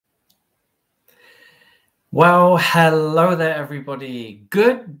Well, hello there, everybody.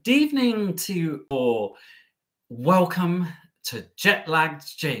 Good evening to you all. Welcome to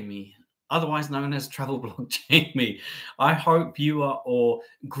Jet-Lagged Jamie, otherwise known as Travel Blog Jamie. I hope you are all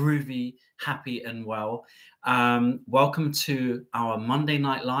groovy, happy, and well. Welcome to our Monday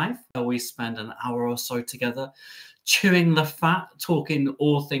Night Live, where we spend an hour or so together, chewing the fat, talking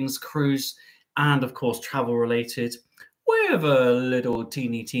all things cruise and, of course, travel related, with a little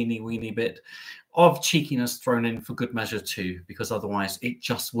teeny weeny bit of cheekiness thrown in for good measure too, because otherwise it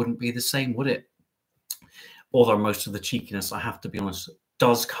just wouldn't be the same, would it? Although most of the cheekiness, I have to be honest,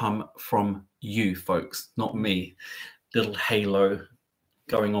 does come from you folks, not me. Little halo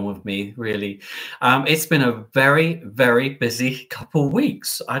going on with me, really. It's been a very busy couple of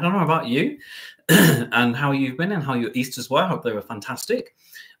weeks. I don't know about you and how you've been and how your Easters were. I hope they were fantastic.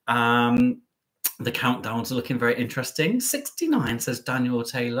 The countdowns are looking very interesting. 69, says Daniel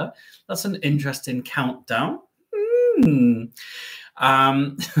Taylor. That's an interesting countdown.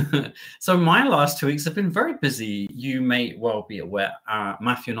 So my last 2 weeks have been very busy. You may well be aware,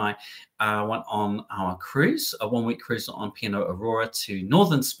 Matthew and I went on our cruise, a one-week cruise on P&O Aurora to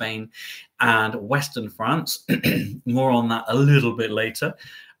northern Spain and western France. More on that a little bit later.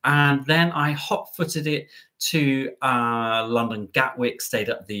 And then I hot-footed it to London Gatwick, stayed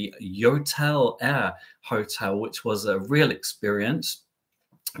at the Yotel Air Hotel, which was a real experience.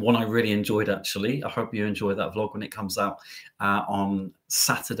 One I really enjoyed, actually. I hope you enjoy that vlog when it comes out on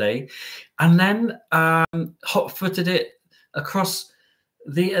Saturday. And then hot-footed it across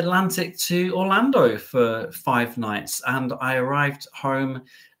the Atlantic to Orlando for 5 nights. And I arrived home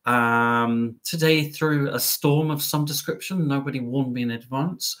today through a storm of some description. Nobody warned me in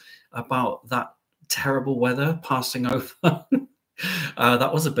advance about that terrible weather passing over.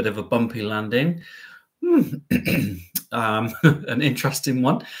 That was a bit of a bumpy landing. An interesting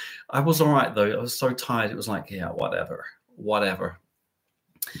one. I was all right though. I was so tired. It was like, yeah, whatever.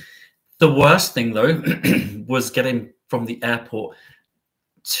 The worst thing though was getting from the airport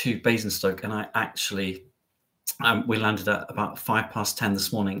to Basingstoke, and I actually we landed at about 10:05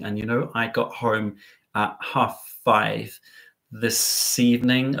 this morning, and you know, I got home at 5:30 this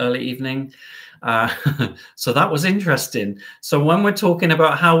evening, early evening. So that was interesting. So when we're talking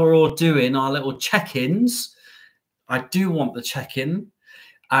about how we're all doing, our little check-ins, I do want the check-in.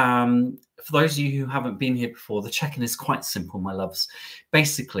 For those of you who haven't been here before, the check-in is quite simple, my loves.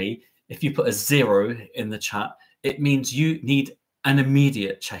 Basically, if you put a 0 in the chat, it means you need an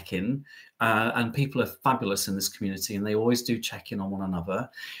immediate check-in. And people are fabulous in this community, and they always do check in on one another.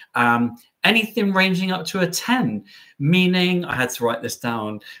 Anything ranging up to a 10, meaning, I had to write this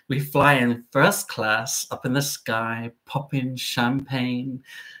down, we fly in first class up in the sky, popping champagne,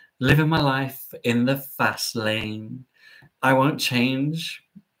 living my life in the fast lane. I won't change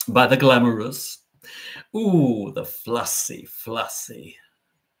by the glamorous. Ooh, the flussy.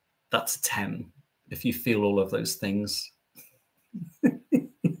 That's a 10 if you feel all of those things.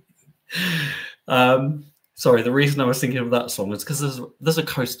 Sorry, the reason I was thinking of that song is because there's a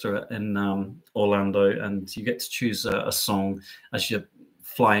coaster in Orlando, and you get to choose a song as you're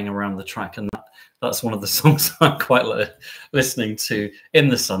flying around the track, and that's one of the songs I quite like listening to in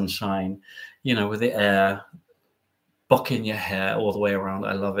the sunshine, you know, with the air bucking your hair all the way around.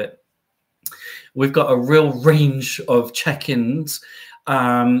 I love it. We've got a real range of check-ins.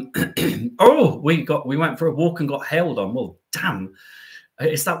 Oh, we went for a walk and got hailed on. Well, damn.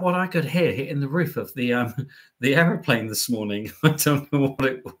 Is that what I could hear hitting the roof of the aeroplane this morning? I don't know what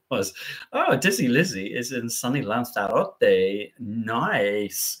it was. Oh, Dizzy Lizzie is in sunny Lanzarote.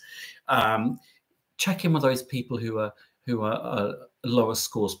 Nice. Check in with those people who are lower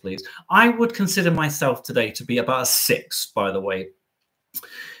scores, please. I would consider myself today to be about a 6, by the way,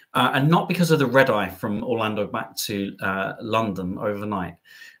 and not because of the red eye from Orlando back to London overnight.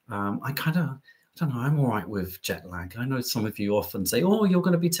 I don't know, I'm all right with jet lag. I know some of you often say, oh, you're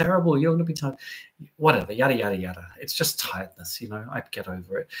going to be terrible, you're going to be tired. Whatever, yada. It's just tiredness, you know, I'd get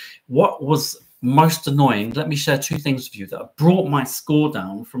over it. What was most annoying, let me share 2 things with you that brought my score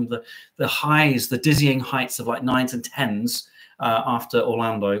down from the highs, the dizzying heights of like 9s and 10s after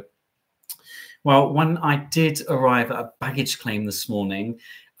Orlando. Well, when I did arrive at a baggage claim this morning,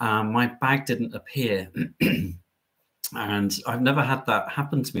 my bag didn't appear. And I've never had that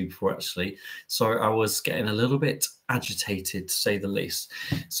happen to me before, actually. So I was getting a little bit agitated, to say the least.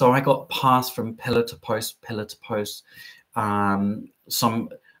 So I got passed from pillar to post.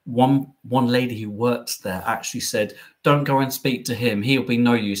 One lady who worked there actually said, don't go and speak to him. He'll be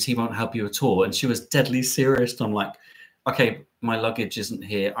no use. He won't help you at all. And she was deadly serious. And I'm like, okay, my luggage isn't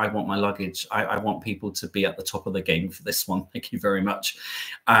here. I want my luggage. I want people to be at the top of the game for this one. Thank you very much.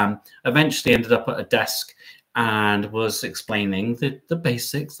 Eventually ended up at a desk and was explaining the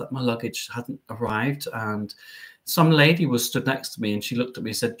basics, that my luggage hadn't arrived. And some lady was stood next to me, and she looked at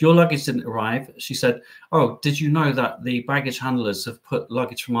me and said, "Your luggage didn't arrive." She said, "Oh, did you know that the baggage handlers have put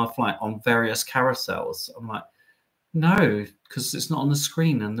luggage from our flight on various carousels?" I'm like, "No, because it's not on the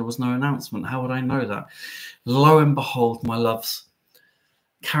screen and there was no announcement. How would I know that?" Lo and behold, my loves,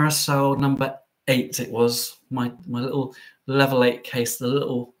 carousel number 8 it was, my little level 8 case, the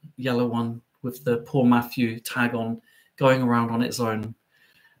little yellow one with the Poor Matthew tag on, going around on its own.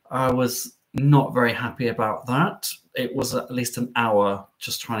 I was not very happy about that. It was at least an hour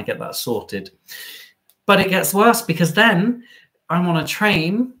just trying to get that sorted. But it gets worse, because then I'm on a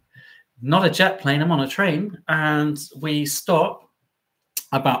train, not a jet plane, I'm on a train, and we stop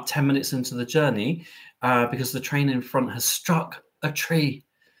about 10 minutes into the journey because the train in front has struck a tree.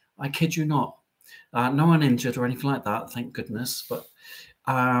 I kid you not. No one injured or anything like that, thank goodness. But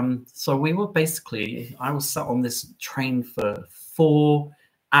so we were basically, I was sat on this train for 4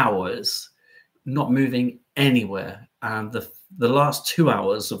 hours, not moving anywhere. And the last 2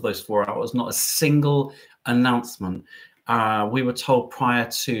 hours of those 4 hours, not a single announcement. We were told prior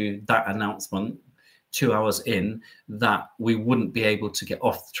to that announcement, 2 hours in, that we wouldn't be able to get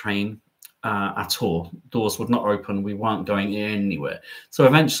off the train at all. Doors would not open. We weren't going anywhere. So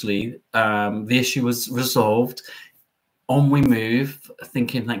eventually the issue was resolved. On we move,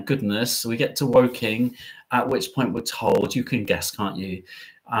 thinking, thank goodness. We get to Woking, at which point we're told, you can guess, can't you?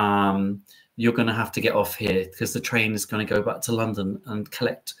 You're going to have to get off here because the train is going to go back to London and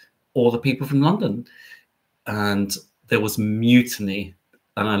collect all the people from London. And there was mutiny,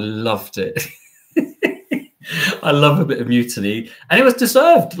 and I loved it. I love a bit of mutiny, and it was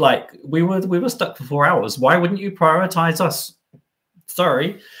deserved. Like, we were stuck for 4 hours. Why wouldn't you prioritize us?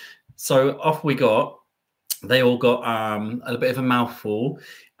 Sorry. So off we got. They all got a bit of a mouthful,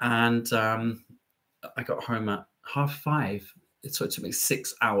 and I got home at 5:30. So it took me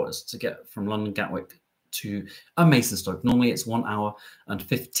 6 hours to get from London Gatwick to Basingstoke. Normally it's 1 hour and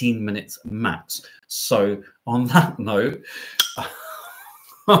 15 minutes max. So on that note,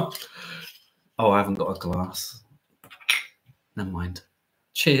 oh, I haven't got a glass. Never mind.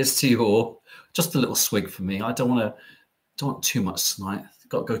 Cheers to you all. Just a little swig for me. I don't want too much tonight.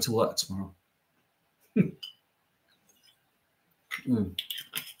 Got to go to work tomorrow.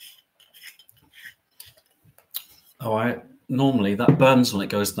 Oh, normally that burns when it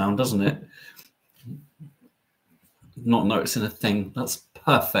goes down, doesn't it? Not noticing a thing. That's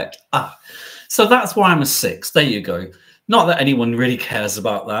perfect. So that's why I'm a 6. There you go. Not that anyone really cares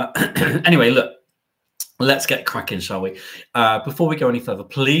about that. Anyway, look, let's get cracking, shall we? Before we go any further,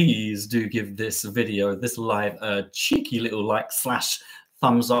 please do give this video, this live, a cheeky little like /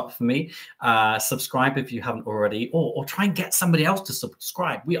 thumbs up for me. Subscribe if you haven't already, or try and get somebody else to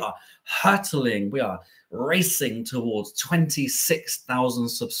subscribe. We are hurtling. We are racing towards 26,000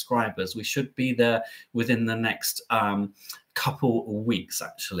 subscribers. We should be there within the next couple of weeks,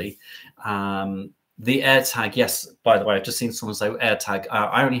 actually. The AirTag, yes, by the way, I've just seen someone say AirTag.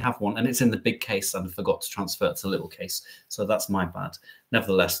 I only have one, and it's in the big case, and I forgot to transfer it to the little case. So that's my bad.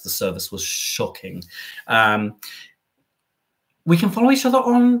 Nevertheless, the service was shocking. We can follow each other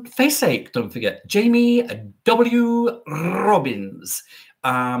on FaceAche, don't forget. Jamie W. Robbins.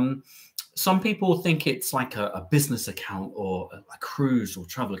 Some people think it's like a business account or a cruise or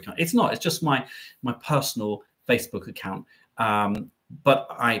travel account. It's not. It's just my personal Facebook account. But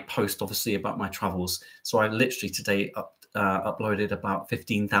I post, obviously, about my travels. So I literally today uploaded about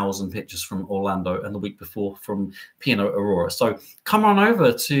 15,000 pictures from Orlando, and the week before from P&O Aurora. So come on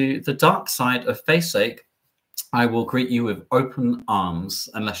over to the dark side of FaceAche. I will greet you with open arms,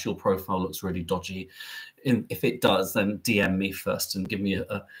 unless your profile looks really dodgy. If it does, then DM me first and give me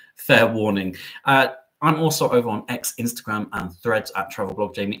a fair warning. I'm also over on X, Instagram, and Threads at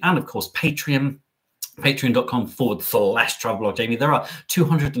TravelBlogJamie, and of course Patreon, patreon.com/TravelBlogJamie. There are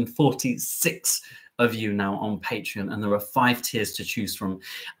 246 of you now on Patreon, and there are 5 tiers to choose from.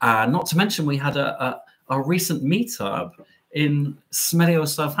 Not to mention, we had a recent meetup in Smelio,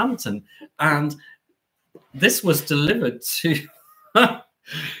 Southampton, and this was delivered to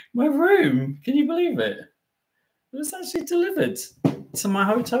my room. Can you believe it? It was actually delivered to my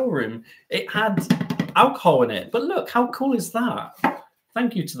hotel room. It had alcohol in it, but look, how cool is that?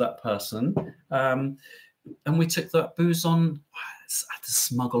 Thank you to that person. And we took that booze on. I had to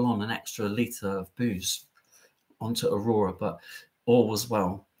smuggle on an extra litre of booze onto Aurora, but all was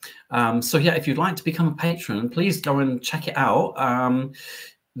well. So yeah, if you'd like to become a patron, please go and check it out.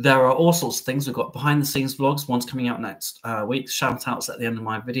 there are all sorts of things. We've got behind the scenes vlogs. One's coming out next week. Shout outs at the end of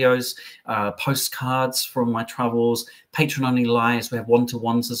my videos. Postcards from my travels. Patreon only lives. We have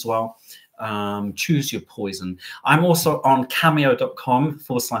one-to-ones as well. Choose your poison. I'm also on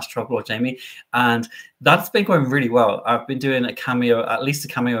cameo.com/travelblogJamie, and that's been going really well. I've been doing a cameo, at least a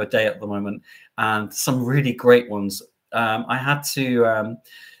cameo a day at the moment, and some really great ones. I had to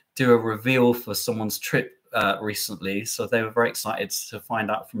do a reveal for someone's trip recently, so they were very excited to find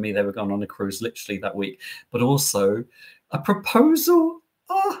out from me they were going on a cruise literally that week, but also a proposal.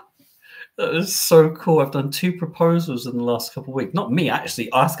 Oh, that is so cool. I've done 2 proposals in the last couple of weeks. Not me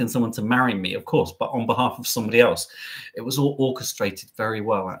actually asking someone to marry me, of course, but on behalf of somebody else. It was all orchestrated very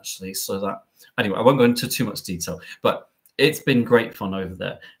well, actually. So that, anyway, I won't go into too much detail, but it's been great fun over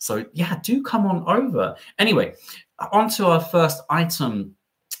there. So yeah, do come on over. Anyway, on to our first item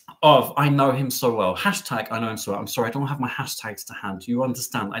of I know him so well. Hashtag I know him so well. I'm sorry, I don't have my hashtags to hand. You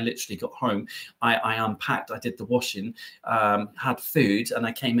understand, I literally got home, I unpacked, I did the washing, had food, and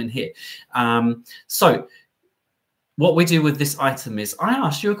I came in here. So what we do with this item is I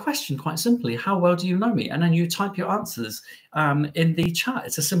ask you a question quite simply. How well do you know me? And then you type your answers in the chat.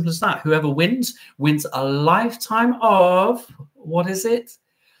 It's as simple as that. Whoever wins a lifetime of, what is it?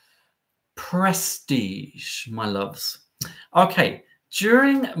 Prestige, my loves. Okay.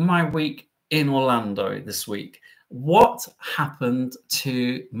 During my week in Orlando this week, what happened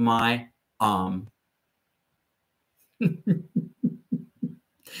to my arm? In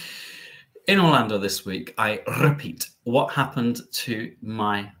Orlando this week, I repeat, what happened to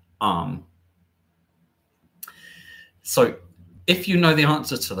my arm? So if you know the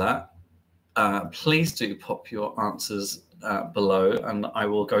answer to that, please do pop your answers below, and I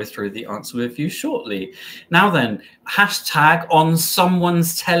will go through the answer with you shortly. Now then, hashtag on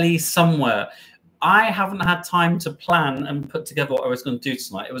someone's telly somewhere. I haven't had time to plan and put together what I was going to do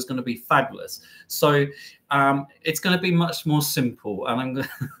tonight. It was going to be fabulous. So it's going to be much more simple, and I'm going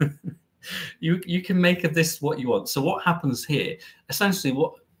to you can make of this what you want. So what happens here, essentially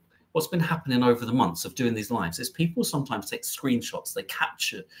what's been happening over the months of doing these lives is people sometimes take screenshots. They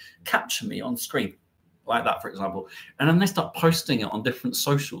capture me on screen like that, for example, and then they start posting it on different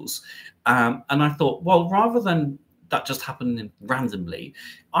socials. And I thought, well, rather than that just happening randomly,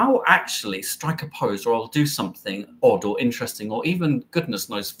 I will actually strike a pose, or I'll do something odd or interesting, or even, goodness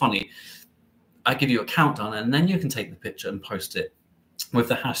knows, funny. I give you a countdown, and then you can take the picture and post it with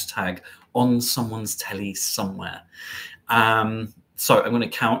the hashtag on someone's telly somewhere. So I'm going to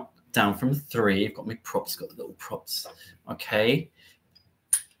count down from 3. I've got my props, got the little props. Okay.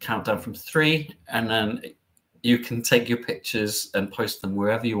 Count down from 3, and then you can take your pictures and post them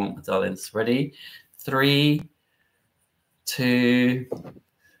wherever you want, my darlings. Ready? 3, 2,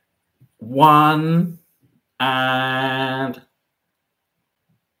 1, and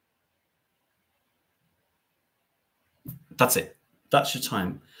that's it. That's your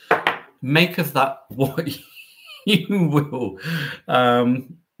time. Make of that what you will.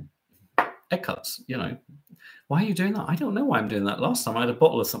 Egg cups, you know. Why are you doing that? I don't know why I'm doing that. Last time I had a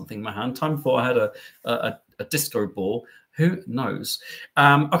bottle of something in my hand. Time before I had a disco ball. Who knows?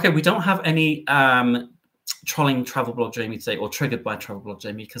 Okay, we don't have any trolling Travel Blog Jamie today, or triggered by Travel Blog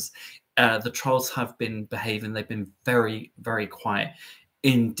Jamie, because the trolls have been behaving. They've been very, very quiet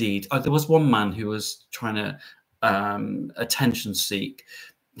indeed. There was one man who was trying to attention seek.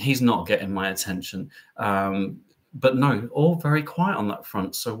 He's not getting my attention. But no, all very quiet on that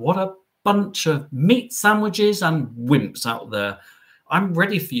front. So what a bunch of meat sandwiches and wimps out there. I'm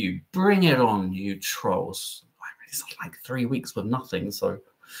ready for you. Bring it on, you trolls. It's like 3 weeks with nothing. So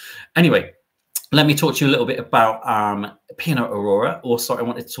anyway, let me talk to you a little bit about P&O Aurora. Also, I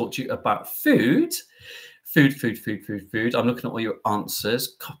wanted to talk to you about food. Food. I'm looking at all your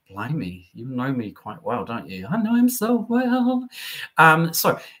answers. God blimey, you know me quite well, don't you? I know him so well.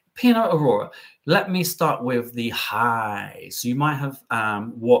 So P&O Aurora. Let me start with the highs. You might have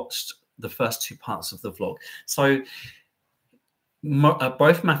watched the first 2 parts of the vlog. So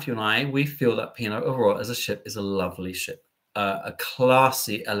both Matthew and I, we feel that P&O Aurora as a ship is a lovely ship. A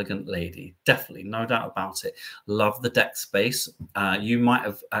classy, elegant lady. Definitely, no doubt about it. Love the deck space. You might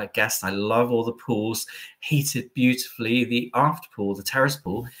have guessed I love all the pools, heated beautifully. The aft pool, the terrace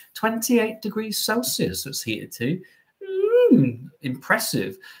pool, 28 degrees Celsius it's heated to.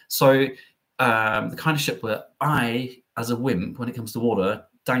 Impressive. So the kind of ship where I, as a wimp, when it comes to water,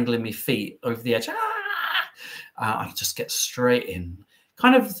 dangling my feet over the edge, I just get straight in.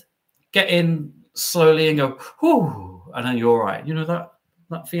 Kind of get in slowly and go, whoo, and then you're all right. You know that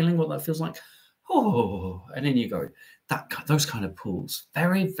feeling, what that feels like? Oh, and then you go. Those kind of pools.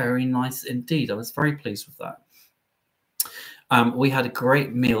 Very, very nice indeed. I was very pleased with that. We had a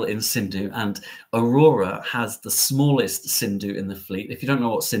great meal in Sindhu, and Aurora has the smallest Sindhu in the fleet. If you don't know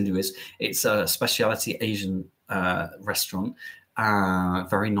what Sindhu is, it's a specialty Asian restaurant.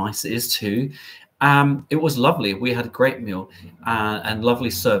 Very nice it is too. It was lovely. We had a great meal and lovely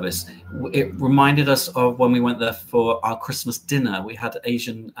service. It reminded us of when we went there for our Christmas dinner. We had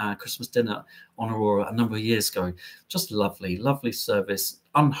Asian Christmas dinner on Aurora a number of years ago. Just lovely, lovely service,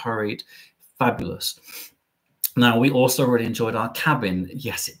 unhurried, fabulous. Now, we also really enjoyed our cabin.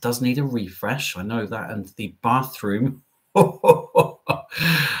 Yes, it does need a refresh. I know that. And the bathroom. Oh,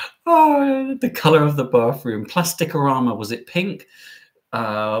 the color of the bathroom. Plasticorama. Was it pink?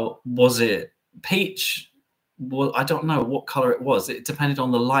 Was it peach? Well, I don't know what color it was. It depended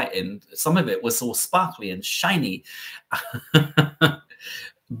on the lighting. Some of it was all sparkly and shiny.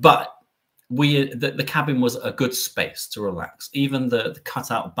 But the cabin was a good space to relax. Even the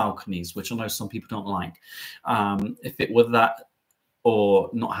cutout balconies, which I know some people don't like. If it were that or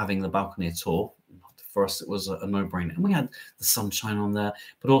not having the balcony at all, for us it was a no-brainer. And we had the sunshine on there,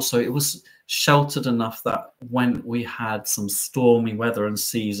 but also it was sheltered enough that when we had some stormy weather and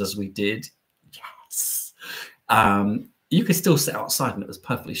seas as we did, yes, you could still sit outside and it was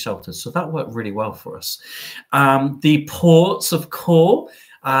perfectly sheltered. So that worked really well for us. The ports of call,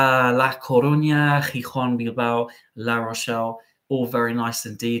 La Coruña, Gijón, Bilbao, La Rochelle, all very nice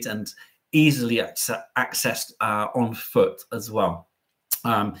indeed and easily accessed on foot as well.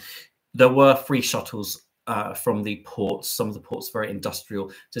 There were free shuttles from the ports, some of the ports very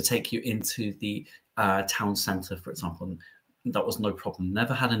industrial, to take you into the town centre, for example. And that was no problem.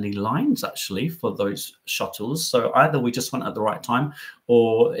 Never had any lines, actually, for those shuttles. So either we just went at the right time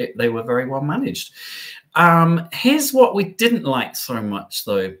or they were very well managed. Here's what we didn't like so much,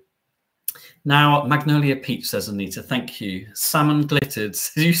 though. Now, Magnolia Peach, says Anita, thank you. Salmon glittered.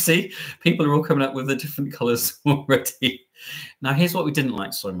 You see, people are all coming up with the different colours already. Now, here's what we didn't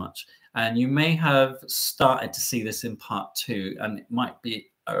like so much. And you may have started to see this in part 2, and it might be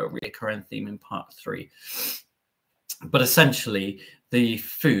a recurring theme in part 3. But essentially, the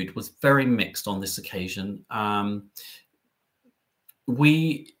food was very mixed on this occasion.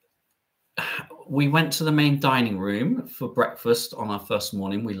 We went to the main dining room for breakfast on our first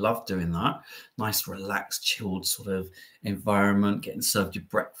morning. We loved doing that. Nice, relaxed, chilled sort of environment, getting served your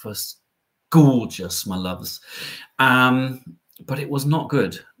breakfast. Gorgeous, my loves. But it was not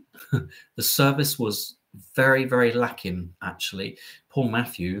good. The service was very, very lacking, actually. Paul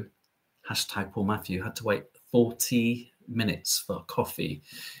Matthew, hashtag Paul Matthew, had to wait 40 minutes for coffee.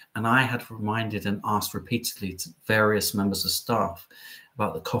 And I had reminded and asked repeatedly to various members of staff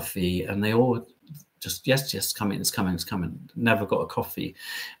about the coffee, and they all just, yes, it's coming, it's coming, it's coming. Never got a coffee.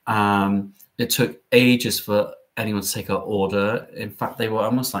 It took ages for anyone to take our order. In fact, they were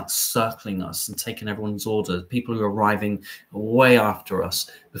almost like circling us and taking everyone's order. People who were arriving way after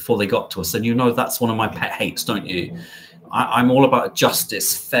us before they got to us. And you know that's one of my pet hates, don't you? I'm all about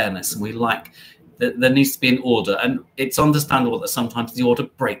justice, fairness, and we like that there needs to be an order. And it's understandable that sometimes the order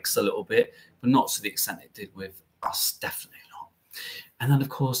breaks a little bit, but not to the extent it did with us, definitely not. And then, of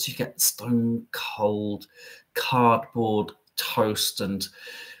course, you get stone cold cardboard toast, and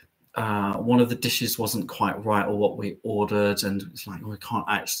one of the dishes wasn't quite right or what we ordered, and it's like, we can't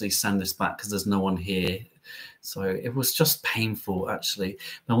actually send this back because there's no one here. So it was just painful, actually.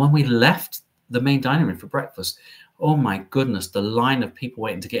 But when we left the main dining room for breakfast, oh my goodness, the line of people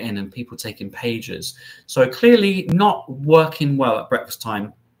waiting to get in and people taking pages. So clearly not working well at breakfast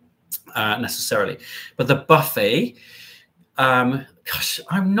time necessarily. But the buffet, gosh,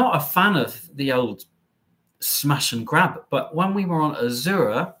 I'm not a fan of the old smash and grab, but when we were on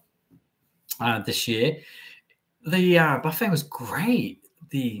Azura this year, the buffet was great.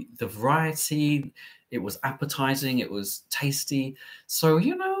 The variety, it was appetizing, it was tasty. So,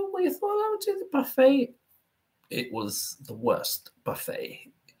 you know, we thought I would do the buffet. It was the worst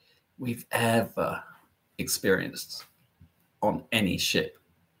buffet we've ever experienced on any ship.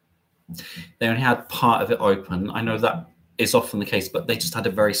 They only had part of it open. I know that is often the case, but they just had a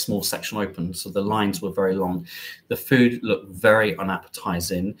very small section open, so the lines were very long. The food looked very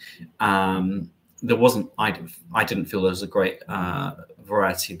unappetizing. There wasn't, I didn't feel there was a great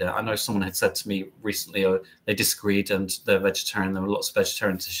variety there. I know someone had said to me recently, they disagreed and they're vegetarian. There were lots of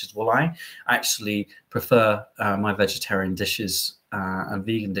vegetarian dishes. Well, I actually prefer my vegetarian dishes and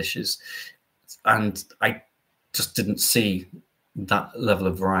vegan dishes, and I just didn't see that level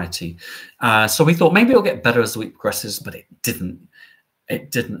of variety. So we thought maybe it'll get better as the week progresses, but it didn't. It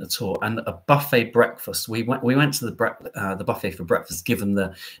didn't at all. And a buffet breakfast, we went to the buffet for breakfast, given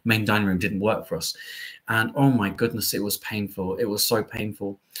the main dining room didn't work for us. And oh my goodness, it was painful. It was so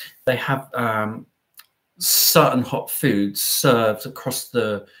painful. They have certain hot foods served across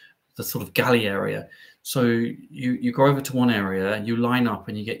the sort of galley area. So you go over to one area and you line up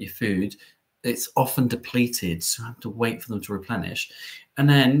and you get your food. It's often depleted, so you have to wait for them to replenish. And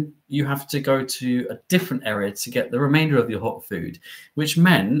then you have to go to a different area to get the remainder of your hot food, which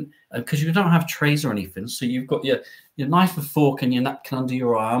meant, because you don't have trays or anything, so you've got your knife and fork and your napkin under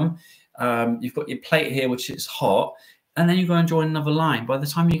your arm. You've got your plate here, which is hot, and then you go and join another line. By the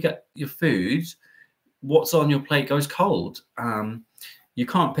time you get your food, what's on your plate goes cold. You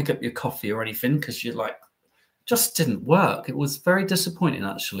can't pick up your coffee or anything because you're like, just didn't work. It was very disappointing,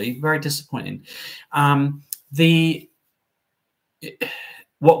 actually, very disappointing.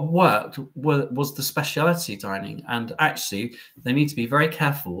 What worked was the specialty dining, and actually they need to be very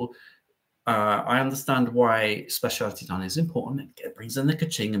careful. I understand why specialty dining is important. It brings in the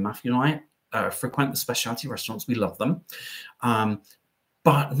ka-ching, and Matthew and I frequent the specialty restaurants. We love them,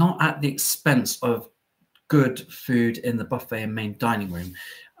 but not at the expense of good food in the buffet and main dining room.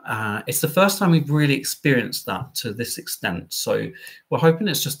 It's the first time we've really experienced that to this extent. So we're hoping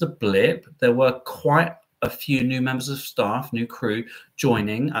it's just a blip. There were quite a few new members of staff, new crew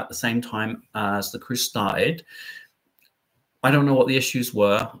joining at the same time as the crew started. I don't know what the issues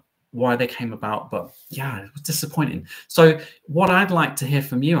were, why they came about, but yeah, it was disappointing. So what I'd like to hear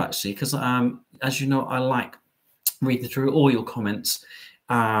from you, actually, because as you know, I like reading through all your comments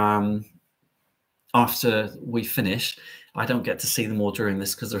after we finish. I don't get to see them all during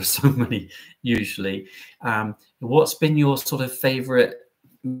this because there are so many usually. What's been your sort of favorite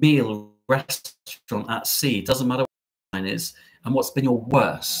meal restaurant at sea? Doesn't matter what mine is. And what's been your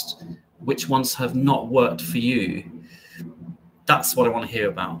worst? Which ones have not worked for you? That's what I want to hear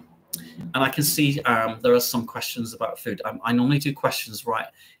about. And I can see there are some questions about food. I normally do questions right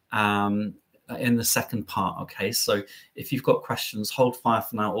in the second part. Okay, so if you've got questions, hold fire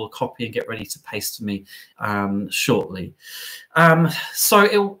for now, or copy and get ready to paste to me shortly.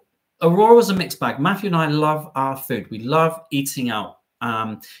 So Aurora was a mixed bag. Matthew and I love our food. We love eating out,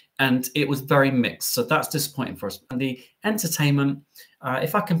 and it was very mixed. So that's disappointing for us. And the entertainment,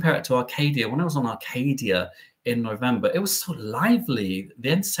 if I compare it to Arcadia, when I was on Arcadia in November, it was so lively.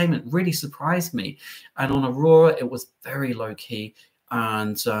 The entertainment really surprised me. And on Aurora, it was very low key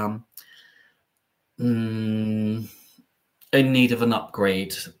and in need of an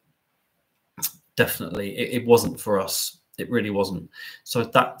upgrade. Definitely. It wasn't for us. It really wasn't. So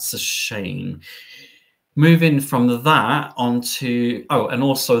that's a shame. Moving from that on to, oh, and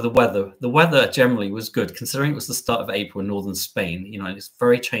also the weather. The weather generally was good, considering it was the start of April in northern Spain. You know, it's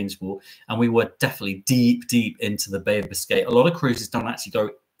very changeable, and we were definitely deep into the Bay of Biscay. A lot of cruises don't actually go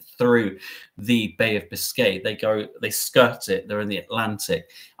through the Bay of Biscay. They skirt it. They're in the Atlantic.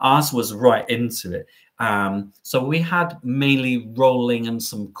 Ours was right into it. So we had mainly rolling and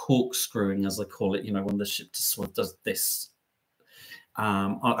some corkscrewing, as I call it, you know, when the ship just sort of does this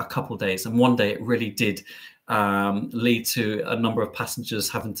a couple of days, and one day it really did lead to a number of passengers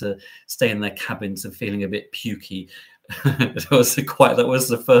having to stay in their cabins and feeling a bit pukey. That was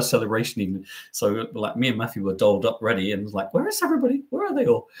the first celebration even. So like me and Matthew were dolled up ready and was like, where is everybody? Where are they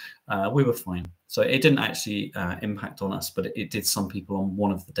all? We were fine. So it didn't actually impact on us, but it did some people on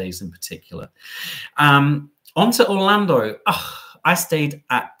one of the days in particular. On to Orlando. I stayed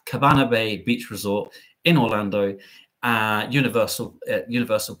at Cabana Bay Beach Resort in Orlando. Universal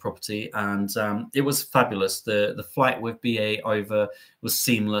property, and it was fabulous. The flight with BA over was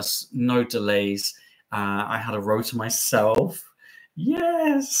seamless, no delays. I had a row to myself.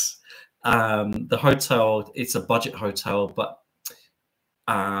 Yes. The hotel, it's a budget hotel, but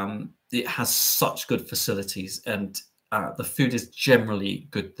it has such good facilities, and the food is generally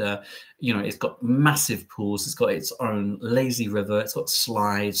good there. You know, it's got massive pools. It's got its own lazy river. It's got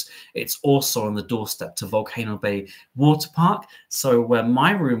slides. It's also on the doorstep to Volcano Bay Water Park. So where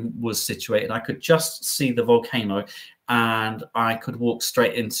my room was situated, I could just see the volcano, and I could walk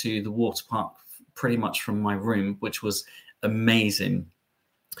straight into the water park pretty much from my room, which was amazing.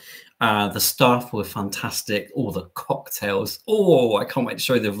 The staff were fantastic. All the cocktails. Oh, I can't wait to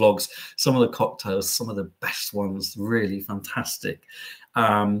show you the vlogs. Some of the cocktails, some of the best ones, really fantastic.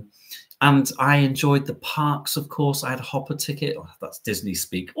 And I enjoyed the parks, of course. I had a hopper ticket. Oh, that's Disney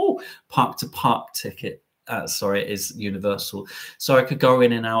speak. Oh, park to park ticket. Sorry, it is Universal. So I could go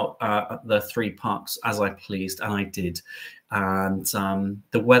in and out the 3 parks as I pleased, and I did. And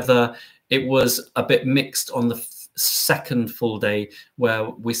the weather, it was a bit mixed on the second full day where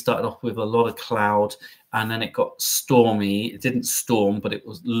we started off with a lot of cloud, and then it got stormy. It didn't storm, but it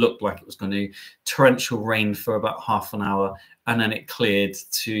looked like it was going to. Torrential rain for about half an hour, and then it cleared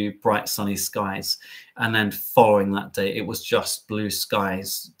to bright sunny skies. And then following that day, it was just blue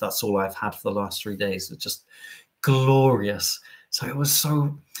skies. That's all I've had for the last 3 days. It's just glorious. So it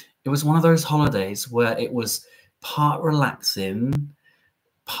was one of those holidays where it was part relaxing,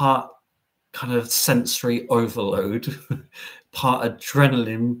 part kind of sensory overload, part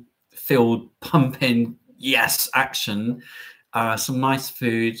adrenaline filled pumping, yes, action, some nice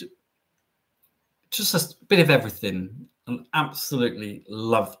food, just a bit of everything. And absolutely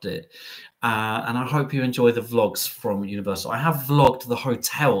loved it. And I hope you enjoy the vlogs from Universal. I have vlogged the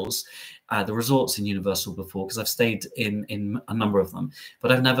hotels, the resorts in Universal before, because I've stayed in a number of them,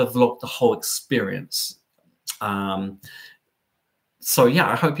 but I've never vlogged the whole experience. So yeah,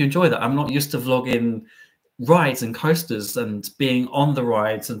 I hope you enjoy that. I'm not used to vlogging rides and coasters and being on the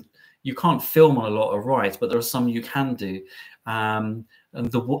rides, and you can't film on a lot of rides, but there are some you can do. And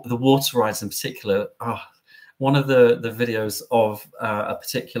the water rides in particular, one of the videos of a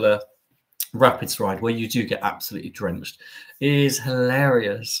particular rapids ride where you do get absolutely drenched is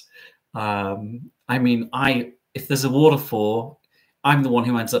hilarious. I mean, if there's a waterfall, I'm the one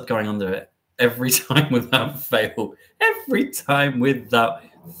who ends up going under it every time without fail. Every time without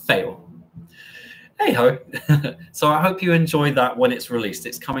fail. Hey ho. So I hope you enjoy that when it's released.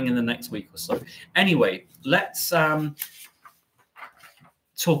 It's coming in the next week or so. Anyway, let's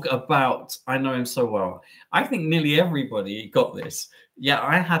talk about I Know Him So Well. I think nearly everybody got this. Yeah,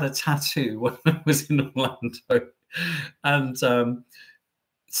 I had a tattoo when I was in Orlando, and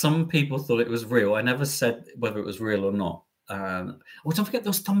some people thought it was real. I never said whether it was real or not. Oh, don't forget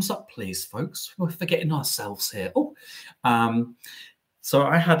those thumbs up, please, folks. We're forgetting ourselves here. Oh, so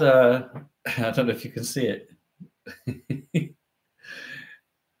I had I don't know if you can see it.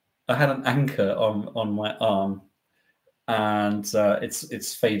 I had an anchor on my arm, and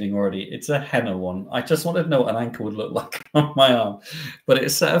it's fading already. It's a henna one. I just wanted to know what an anchor would look like on my arm, but it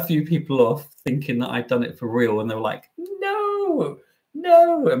set a few people off thinking that I'd done it for real, and they were like, no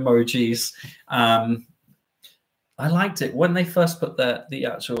emojis. I liked it when they first put the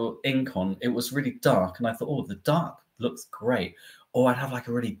actual ink on. It was really dark, and I thought, oh, the dark looks great. Or I'd have like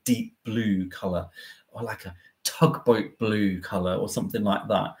a really deep blue color, or like a tugboat blue color, or something like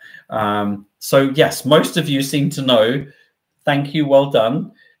that. So yes, most of you seem to know. Thank you, well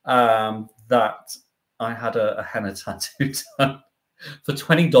done. That I had a henna tattoo done for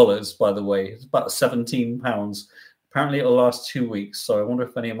 $20, by the way. It's about £17. Apparently it'll last 2 weeks, so I wonder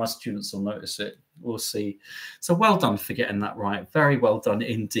if any of my students will notice it. We'll see. So well done for getting that right. Very well done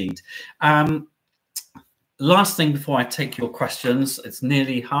indeed. Last thing before I take your questions, it's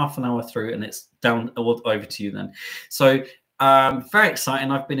nearly half an hour through, and it's down over to you then. So very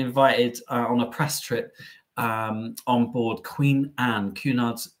exciting. I've been invited on a press trip on board Queen Anne,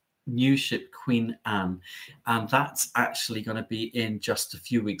 Cunard's new ship Queen Anne, and that's actually going to be in just a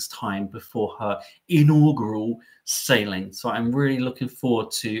few weeks' time before her inaugural sailing. So I'm really looking forward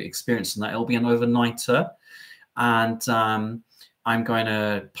to experiencing that. It'll be an overnighter, and I'm going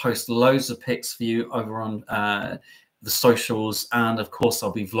to post loads of pics for you over on the socials, and of course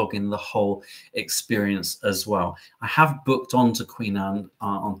I'll be vlogging the whole experience as well. I have booked onto Queen Anne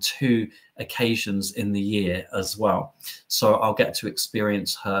on 2 occasions in the year as well, so I'll get to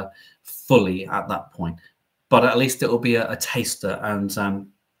experience her fully at that point, but at least it will be a taster. And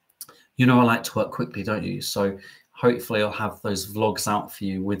you know, I like to work quickly, don't you? So hopefully I'll have those vlogs out for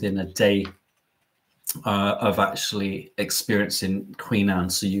you within a day of actually experiencing Queen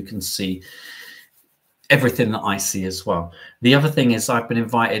Anne, so you can see everything that I see as well. The other thing is I've been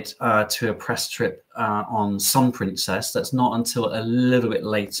invited to a press trip on Sun Princess. That's not until a little bit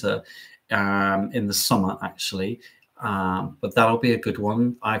later in the summer, actually, but that'll be a good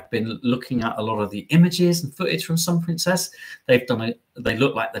one. I've been looking at a lot of the images and footage from Sun Princess. They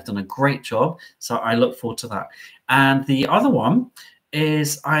look like they've done a great job, so I look forward to that. And the other one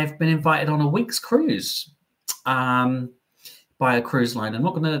is I've been invited on a week's cruise by a cruise line. I'm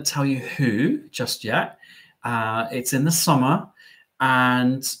not going to tell you who just yet. It's in the summer,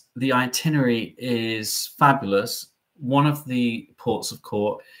 and the itinerary is fabulous. One of the ports of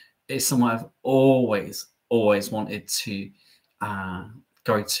call is somewhere I've always wanted to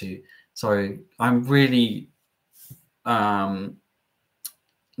go to. So I'm really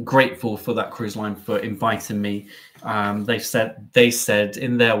grateful for that cruise line for inviting me. They said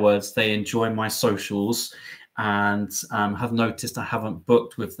in their words they enjoy my socials, and have noticed I haven't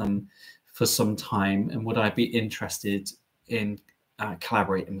booked with them for some time, and would I be interested in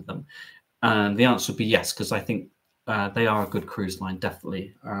collaborating with them? And the answer would be yes, because I think they are a good cruise line,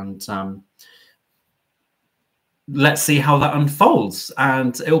 definitely. And let's see how that unfolds.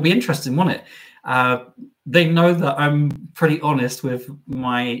 And it will be interesting, won't it? They know that I'm pretty honest with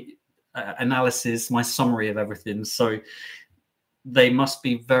my analysis, my summary of everything. So they must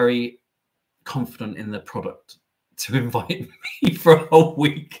be very confident in the product to invite me for a whole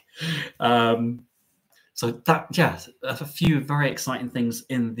week. So that, yeah, a few very exciting things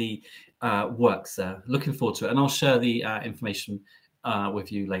in the works there. Looking forward to it. And I'll share the information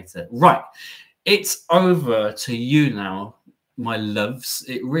with you later. Right. It's over to you now, my loves.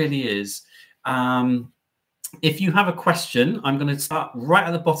 It really is. If you have a question, I'm going to start right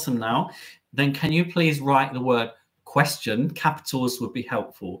at the bottom now. Then can you please write the word question? Capitals would be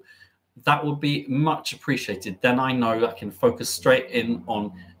helpful. That would be much appreciated. Then I know I can focus straight in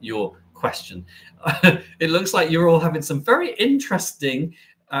on your question. It looks like you're all having some very interesting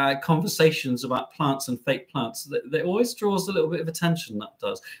conversations about plants and fake plants. That always draws a little bit of attention, that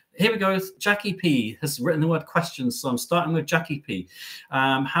does. Here we go. Jackie P has written the word questions, so I'm starting with Jackie P.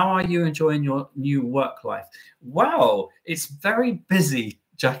 How are you enjoying your new work life? Wow, it's very busy,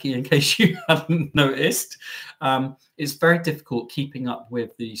 Jackie, in case you haven't noticed. It's very difficult keeping up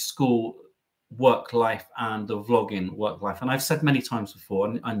with the school work life and the vlogging work life. And I've said many times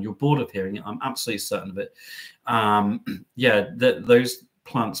before, and you're bored of hearing it, I'm absolutely certain of it. Yeah, those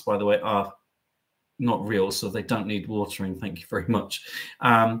plants, by the way, are not real, so they don't need watering. Thank you very much.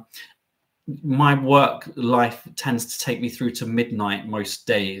 My work life tends to take me through to midnight most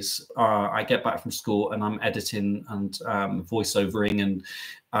days. I get back from school and I'm editing and voiceovering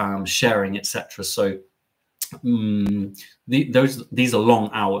and sharing, etc. So these are long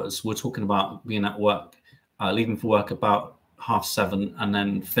hours. We're talking about being at work, leaving for work about 7:30 and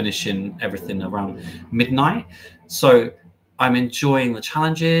then finishing everything around midnight. So I'm enjoying the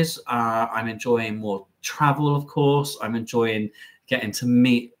challenges. I'm enjoying more travel, of course. I'm enjoying getting to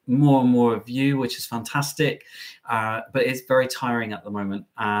meet more and more of you, which is fantastic. But it's very tiring at the moment.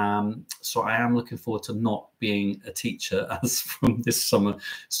 So I am looking forward to not being a teacher as from this summer,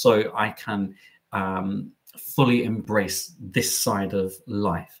 so I can fully embrace this side of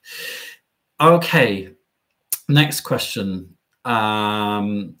life. Okay, next question.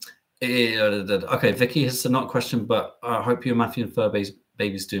 Okay, Vicky has not a question, but I hope you and Matthew and Fur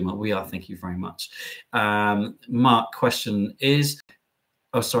babies do well. We are, thank you very much. Mark, question is,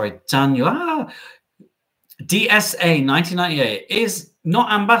 oh, sorry, Daniel. DSA 1998 is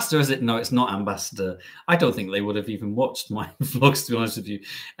not ambassador, is it? No, it's not ambassador. I don't think they would have even watched my vlogs, to be honest with you.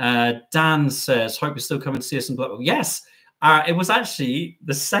 Dan says, hope you're still coming to see us in Blackpool. Yes, it was actually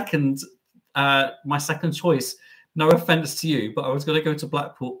the second, my second choice. No offense to you, but I was going to go to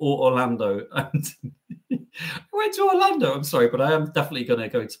Blackpool or Orlando. And I went to Orlando. I'm sorry, but I am definitely going to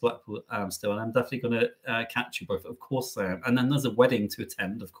go to Blackpool still. And I'm definitely going to catch you both. Of course I am. And then there's a wedding to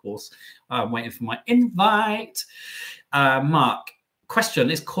attend, of course. I'm waiting for my invite. Mark, question,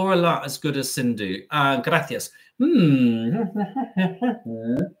 is Corella as good as Sindhu? Gracias.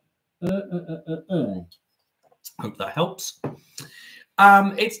 Hope that helps.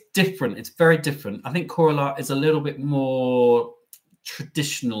 It's different. It's very different. I think Corella is a little bit more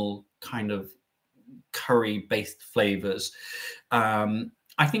traditional kind of curry-based flavors.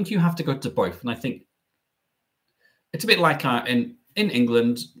 I think you have to go to both, and I think it's a bit like in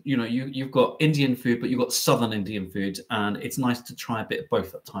England. You know, you've got Indian food, but you've got Southern Indian food, and it's nice to try a bit of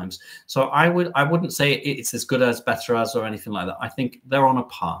both at times. So I wouldn't say it's as good as, better as, or anything like that. I think they're on a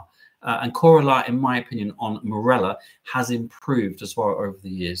par. And Corella, in my opinion, on Morella has improved as well over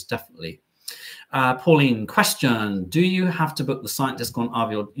the years, definitely. Pauline, question, do you have to book the site discount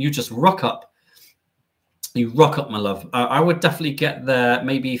Avi? You just rock up. You rock up, my love. I would definitely get there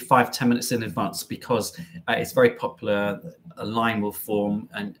maybe 5-10 minutes in advance, because it's very popular. A line will form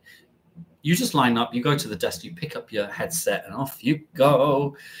and you just line up, you go to the desk, you pick up your headset and off you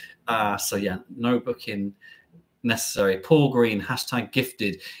go. So yeah, no booking necessary. Paul Green, hashtag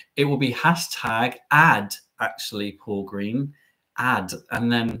gifted. It will be hashtag ad, actually, Paul Green, ad,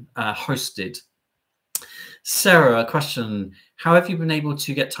 and then hosted. Sarah, a question, how have you been able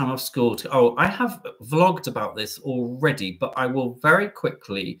to get time off school to, I have vlogged about this already, but I will very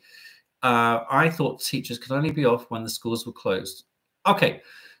quickly. I thought teachers could only be off when the schools were closed. Okay,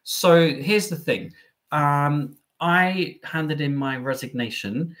 so here's the thing. I handed in my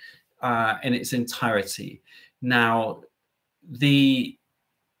resignation in its entirety. Now, the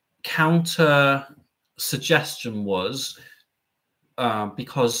counter suggestion was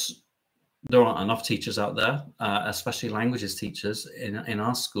because there aren't enough teachers out there, especially languages teachers in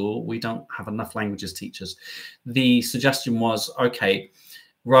our school. We don't have enough languages teachers. The suggestion was, okay,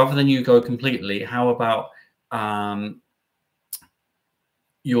 rather than you go completely, how about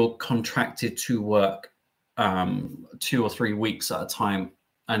you're contracted to work 2 or 3 weeks at a time,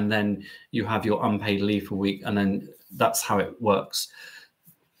 and then you have your unpaid leave for a week, and then that's how it works.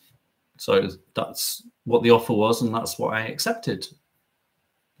 So that's what the offer was, and that's what I accepted.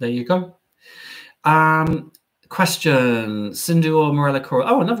 There you go. Question, Sindhu or Morella Cora?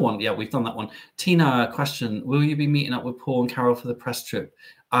 Oh, another one. Yeah, we've done that one. Tina, question, will you be meeting up with Paul and Carol for the press trip?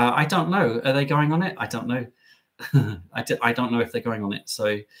 I don't know. Are they going on it? I don't know. I don't know if they're going on it,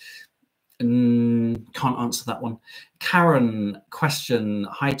 so can't answer that one. Karen, question,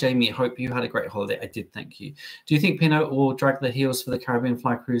 hi Jamie, hope you had a great holiday. I did, thank you. Do you think P&O will drag their heels for the Caribbean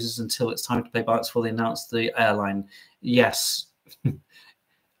fly cruises until it's time to pay bikes before they announce the airline? Yes.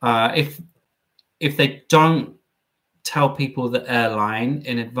 If they don't tell people the airline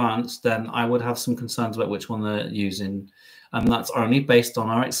in advance, then I would have some concerns about which one they're using. And that's only based on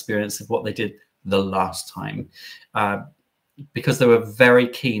our experience of what they did the last time. Because they were very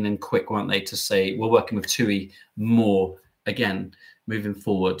keen and quick, weren't they, to say, we're working with TUI more again, moving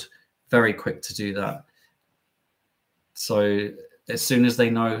forward. Very quick to do that. So as soon as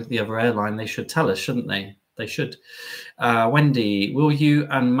they know the other airline, they should tell us, shouldn't they? They should. Wendy, will you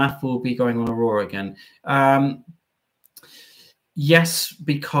and Matt will be going on Aurora again? Yes,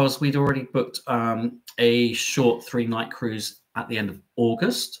 because we'd already booked a short 3-night cruise at the end of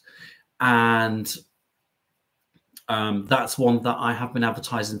August, and that's one that I have been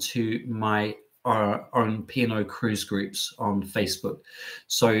advertising to my own P&O cruise groups on Facebook.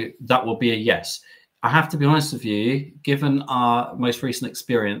 So that will be a yes. I have to be honest with you, given our most recent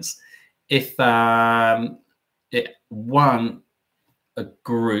experience, if it weren't a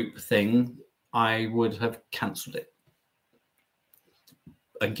group thing, I would have cancelled it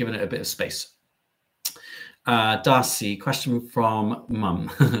and given it a bit of space. Darcy, question from Mum.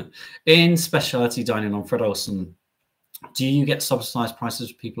 In specialty dining on Fred Olsen, do you get subsidised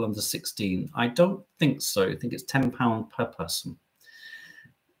prices for people under 16? I don't think so. I think it's £10 per person.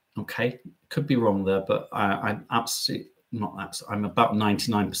 Okay, could be wrong there, but I'm absolutely not absolutely. I'm about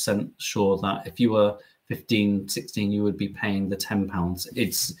 99% sure that if you were 15, 16, you would be paying the £10.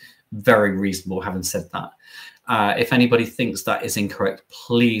 It's very reasonable. Having said that, if anybody thinks that is incorrect,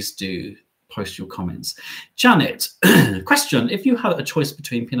 please do post your comments. Janet, question, if you had a choice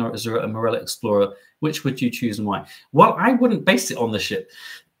between P&O Aurora and Morella Explorer, which would you choose and why? Well, I wouldn't base it on the ship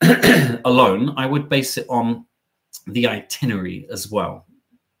alone. I would base it on the itinerary as well.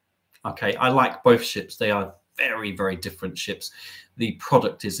 Okay, I like both ships. They are very, very different ships. The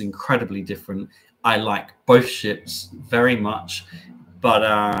product is incredibly different. I like both ships very much,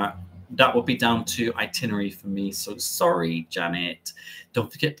 but that would be down to itinerary for me. So sorry, Janet.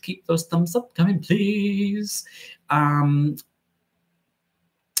 Don't forget to keep those thumbs up coming, please.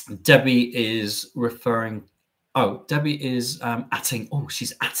 Debbie is referring. Oh, Debbie is atting. Oh,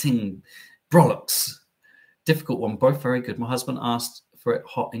 she's atting Brolocks. Difficult one. Both very good. My husband asked for it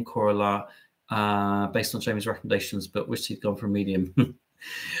hot in Corolla based on Jamie's recommendations, but wished he'd gone for a medium.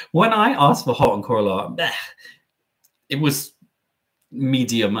 When I asked for hot in Corolla, it was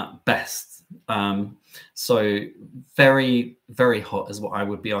medium at best. So very, very hot is what I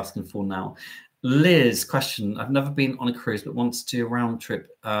would be asking for now. Liz, question. I've never been on a cruise, but want to do a round trip,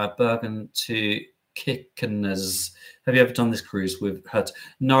 Bergen to Kirkenes. Have you ever done this cruise with Hurt?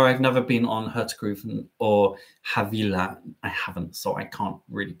 No, I've never been on Hurtigruten or Havila. I haven't, so I can't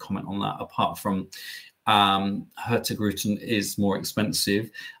really comment on that, apart from Hurtigruten is more expensive.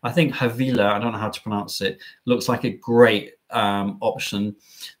 I think Havila, I don't know how to pronounce it, looks like a great option.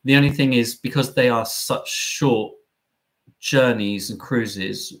 The only thing is, because they are such short journeys and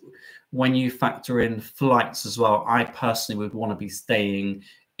cruises, when you factor in flights as well, I personally would want to be staying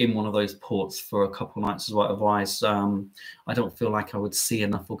in one of those ports for a couple of nights as well. Otherwise, I don't feel like I would see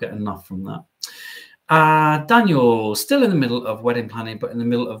enough or get enough from that. Daniel, still in the middle of wedding planning, but in the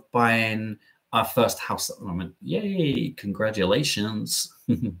middle of buying our first house at the moment. Yay, congratulations.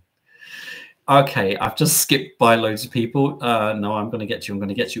 Okay, I've just skipped by loads of people. No, I'm going to get you. I'm going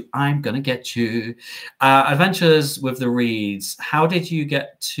to get you. I'm going to get you. Adventures with the Reeds. How did you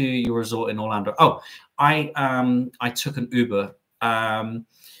get to your resort in Orlando? Oh, I took an Uber.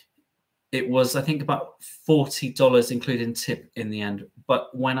 It was, I think, about $40, including tip in the end.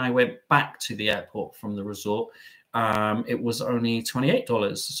 But when I went back to the airport from the resort, it was only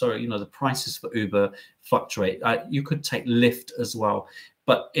 $28. So, you know, the prices for Uber fluctuate. You could take Lyft as well.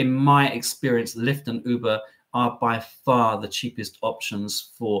 But in my experience, Lyft and Uber are by far the cheapest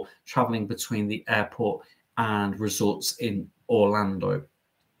options for traveling between the airport and resorts in Orlando.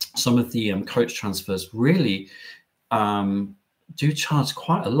 Some of the coach transfers really do charge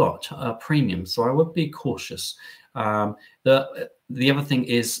quite a lot premium, so I would be cautious. The other thing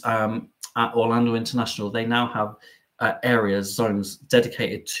is at Orlando International, they now have areas, zones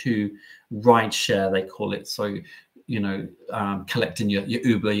dedicated to ride share, they call it. So, you know, collecting your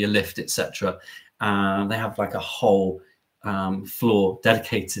Uber, your Lyft, etc. They have like a whole floor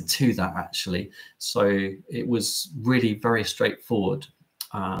dedicated to that, actually. So it was really very straightforward.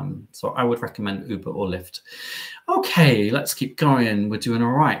 So I would recommend Uber or Lyft. Okay, let's keep going. We're doing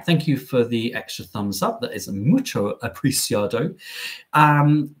all right. Thank you for the extra thumbs up. That is mucho apreciado.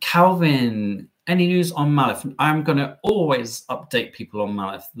 Calvin, any news on Malif? I'm going to always update people on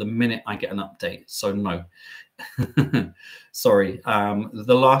Malif the minute I get an update. So no. Sorry.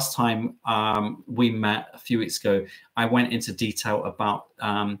 The last time we met a few weeks ago, I went into detail about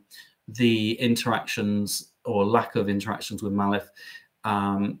the interactions or lack of interactions with Malif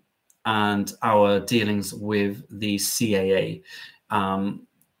and our dealings with the CAA.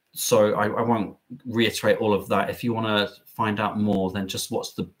 So I won't reiterate all of that. If you want to find out more, then just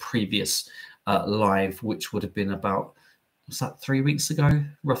watch the previous live, which would have been about, was that 3 weeks ago,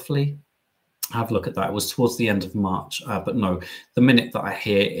 roughly? Have a look at that. It was towards the end of March, but no, the minute that I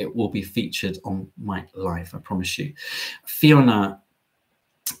hear it will be featured on my live, I promise you. Fiona,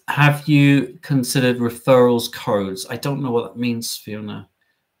 have you considered referrals codes? I don't know what that means, Fiona.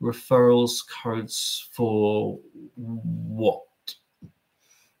 Referrals codes for what?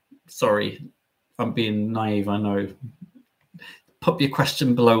 Sorry, I'm being naive, I know. Pop your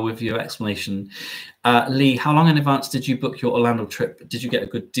question below with your explanation. Lee, how long in advance did you book your Orlando trip? Did you get a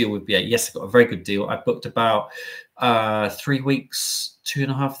good deal with BA? Yes, I got a very good deal. I booked about 3 weeks,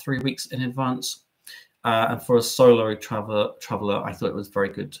 2.5, 3 weeks in advance. And for a solo traveler, I thought it was very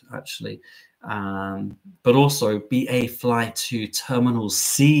good, actually. But also BA fly to Terminal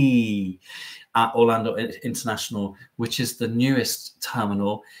C at Orlando International, which is the newest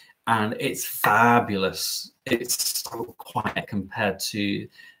terminal, and it's fabulous. It's so quiet compared to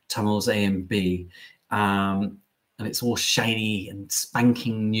Terminals A and B, and it's all shiny and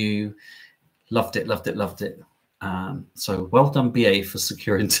spanking new. Loved it, loved it, loved it. So well done, BA, for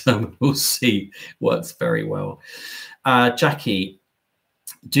securing Terminal C. Works very well. Jackie,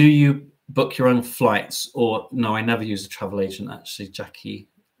 do you book your own flights? Or no, I never use a travel agent, actually, Jackie.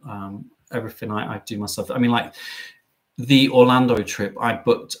 Everything I do myself. I mean, like the Orlando trip I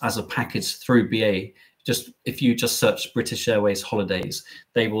booked as a package through BA. Just if you just search British Airways holidays,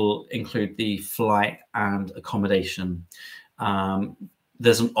 they will include the flight and accommodation.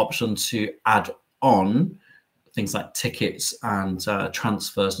 There's an option to add on things like tickets and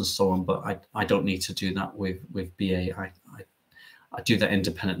transfers and so on, but I don't need to do that with BA. I do that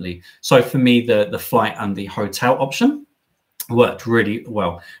independently. So for me, the flight and the hotel option worked really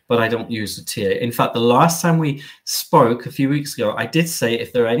well, but I don't use the TA. In fact, the last time we spoke a few weeks ago, I did say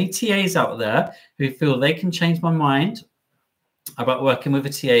if there are any TAs out there who feel they can change my mind about working with a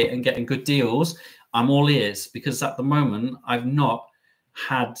TA and getting good deals, I'm all ears, because at the moment I've not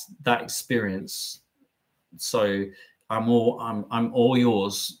had that experience. So I'm all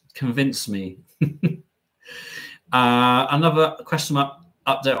yours. Convince me. Another question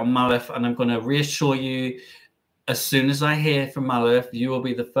update on Malif, and I'm going to reassure you, as soon as I hear from Malif, you will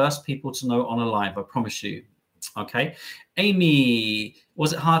be the first people to know on a live, I promise you. Okay. Amy,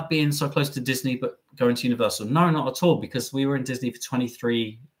 was it hard being so close to Disney but going to Universal? No, not at all, because we were in Disney for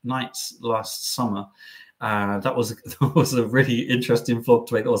 23 nights last summer. That was a really interesting vlog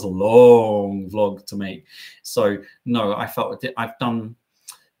to make. That was a long vlog to make. So no, I felt I've done.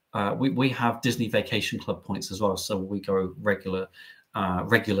 We have Disney Vacation Club points as well, so we go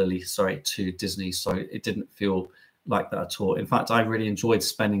regularly, sorry, to Disney. So it didn't feel like that at all. In fact, I really enjoyed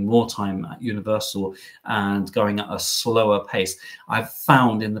spending more time at Universal and going at a slower pace. I've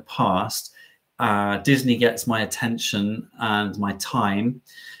found in the past, Disney gets my attention and my time,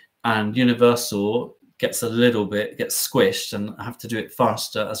 and Universal gets squished, and I have to do it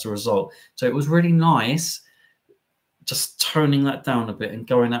faster as a result. So it was really nice just toning that down a bit and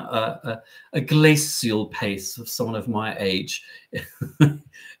going at a glacial pace of someone of my age.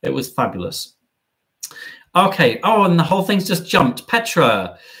 It was fabulous. Okay. Oh, and the whole thing's just jumped.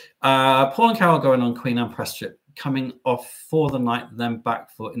 Petra, Paul and Carol going on Queen Anne press trip, coming off for the night, then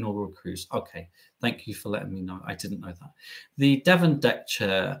back for inaugural cruise. Okay. Thank you for letting me know. I didn't know that. The Devon deck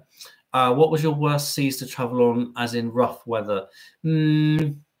chair. What was your worst seas to travel on, as in rough weather?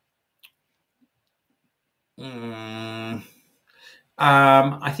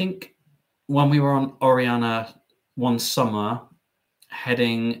 I think when we were on Oriana one summer,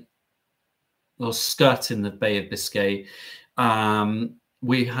 heading or skirting the Bay of Biscay,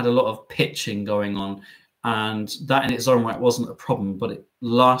 we had a lot of pitching going on, and that in its own right wasn't a problem, but it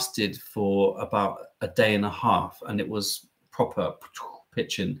lasted for about a day and a half, and it was proper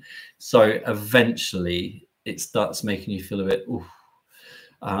pitching. So eventually it starts making you feel a bit, oof.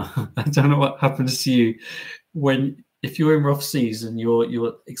 I don't know what happens to you if you're in rough seas and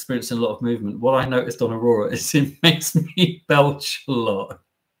you're experiencing a lot of movement. What I noticed on Aurora is it makes me belch a lot.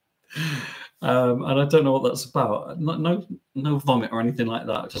 And I don't know what that's about. No vomit or anything like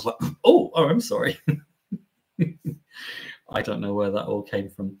that. Just like, oh, I'm sorry. I don't know where that all came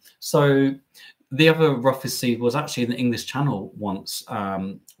from. So the other roughest sea was actually in the English Channel once.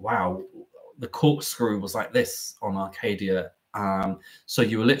 Wow, the corkscrew was like this on Arcadia. So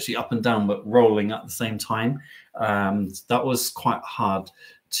you were literally up and down but rolling at the same time. That was quite hard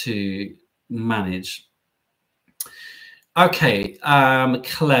to manage. Okay,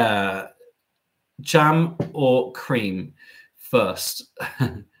 Claire, jam or cream first?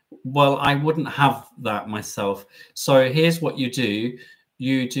 Well, I wouldn't have that myself. So here's what you do.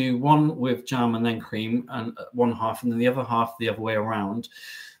 You do one with jam and then cream, and one half, and then the other half the other way around.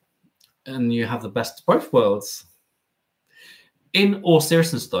 And you have the best of both worlds. In all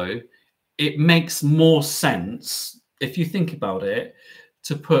seriousness, though, it makes more sense, if you think about it,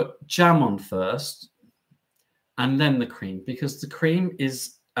 to put jam on first and then the cream, because the cream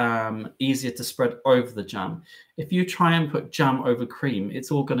is easier to spread over the jam. If you try and put jam over cream,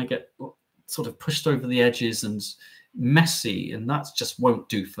 it's all going to get sort of pushed over the edges and messy, and that just won't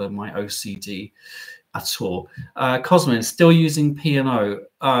do for my OCD at all. Cosmin, still using P&O,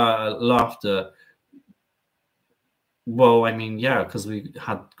 laughter. Well, I mean, yeah, because we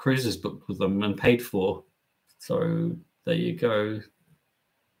had cruises booked with them and paid for. So there you go.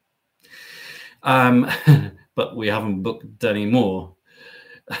 But we haven't booked anymore.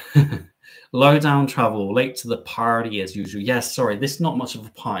 Low down travel, late to the party as usual. Yes, sorry, this is not much of a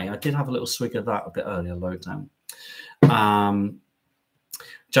pie. I did have a little swig of that a bit earlier, low down.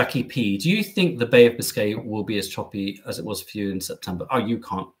 Jackie P, do you think the Bay of Biscay will be as choppy as it was for you in September? Oh, you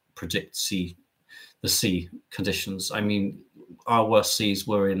can't predict the sea conditions. I mean, our worst seas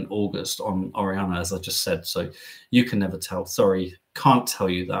were in August on Oriana, as I just said, so you can never tell. Sorry, can't tell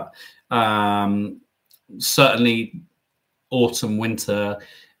you that. Certainly autumn, winter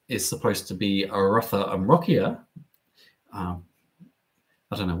is supposed to be rougher and rockier. I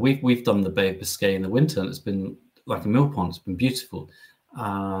don't know. We've done the Bay of Biscay in the winter, and it's been like a mill pond. It's been beautiful.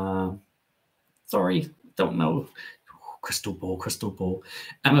 Sorry, don't know. Crystal ball, crystal ball.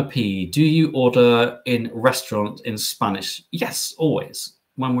 Emma P, do you order in restaurant in Spanish? Yes, always.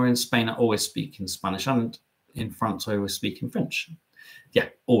 When we're in Spain, I always speak in Spanish, and in France, I always speak in French. Yeah,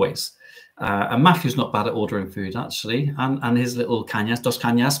 always. And Matthew's not bad at ordering food, actually. And his little cañas, dos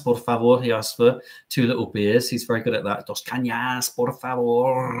cañas, por favor. He asks for 2 little beers. He's very good at that. Dos cañas, por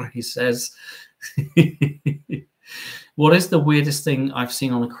favor, he says. What is the weirdest thing I've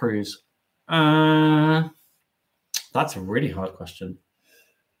seen on a cruise? That's a really hard question.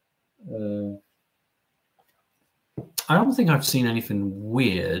 I don't think I've seen anything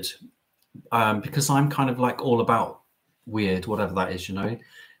weird, because I'm kind of like all about weird, whatever that is, you know.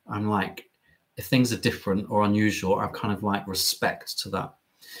 I'm like, if things are different or unusual, I'm kind of like respect to that.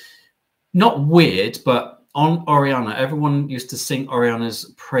 Not weird, but on Oriana, everyone used to sing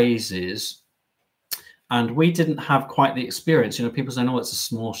Oriana's praises, and we didn't have quite the experience. You know, people say, "Oh, it's a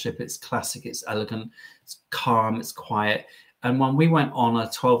small ship, it's classic, it's elegant, it's calm, it's quiet." And when we went on a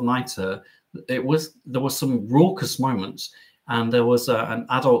 12-nighter, there was some raucous moments, and there was a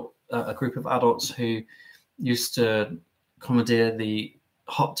group of adults who used to commandeer the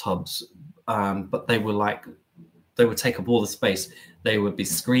hot tubs, but they would take up all the space. They would be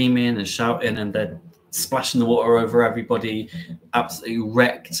screaming and shouting, and they'd splashing the water over everybody, absolutely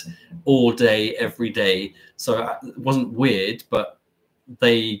wrecked all day, every day. So it wasn't weird, but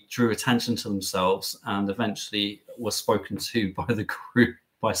they drew attention to themselves and eventually were spoken to by the crew,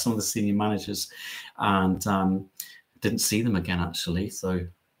 by some of the senior managers, and didn't see them again, actually. So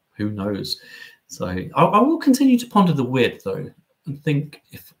who knows? So I will continue to ponder the weird, though, and think,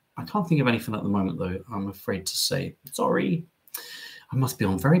 if I can't think of anything at the moment, though, I'm afraid to say. Sorry. I must be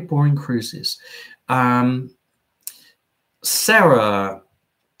on very boring cruises. Sarah,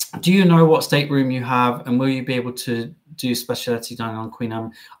 do you know what stateroom you have, and will you be able to do specialty dining on Queen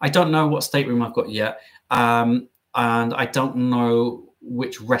Anne? I don't know what stateroom I've got yet, and I don't know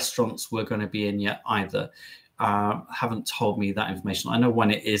which restaurants we're going to be in yet either. Haven't told me that information. I know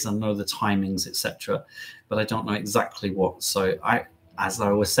when it is, I know the timings, etc., but I don't know exactly what. So as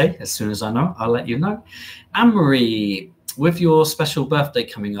I always say, as soon as I know, I'll let you know. Anne-Marie, with your special birthday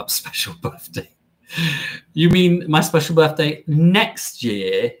coming up, special birthday. You mean my special birthday next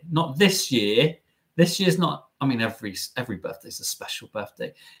year, not this year, This year's not, I mean, every birthday is a special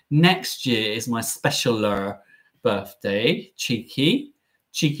birthday. Next year is my specialer birthday. Cheeky.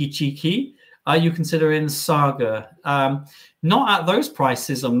 Are you considering Saga? Not at those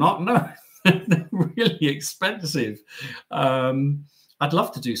prices. I'm not. No, they're really expensive. I'd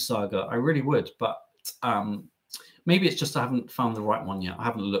love to do Saga. I really would, but maybe it's just I haven't found the right one yet. I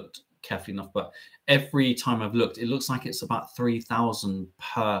haven't looked carefully enough, but every time I've looked, it looks like it's about 3,000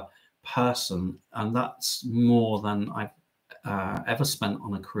 per person, and that's more than I've ever spent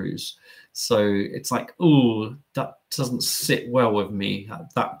on a cruise. So it's like, oh, that doesn't sit well with me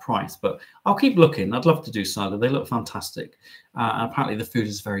at that price, but I'll keep looking. I'd love to do Saga. They look fantastic. And apparently the food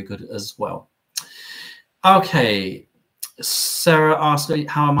is very good as well. Okay. Sarah asked,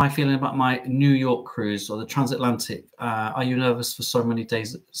 how am I feeling about my New York cruise or the transatlantic? Are you nervous for so many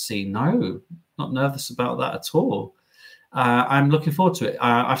days at sea? No, not nervous about that at all. I'm looking forward to it.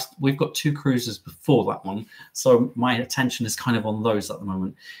 We've got 2 cruises before that one, so my attention is kind of on those at the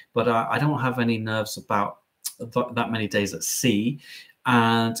moment. But I don't have any nerves about that many days at sea,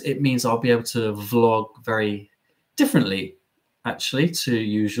 and it means I'll be able to vlog very differently, actually, to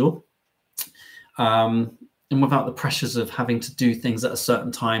usual, and without the pressures of having to do things at a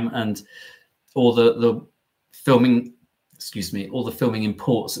certain time and all the filming, all the filming in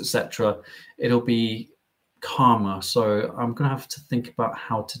ports, etc. It'll be calmer, so I'm gonna have to think about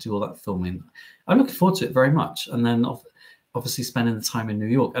how to do all that filming. I'm looking forward to it very much, and then obviously spending the time in New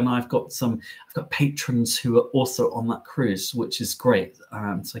York. And I've got patrons who are also on that cruise, which is great.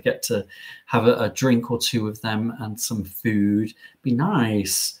 So I get to have a drink or 2 with them and some food. Be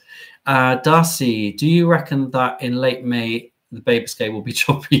nice. Darcy, do you reckon that in late May the Bay Biscay will be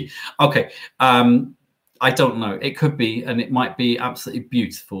choppy? Okay. I don't know. It could be, and it might be absolutely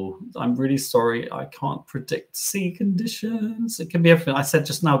beautiful. I'm really sorry. I can't predict sea conditions. It can be everything. I said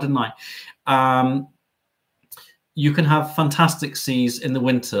just now, didn't I? You can have fantastic seas in the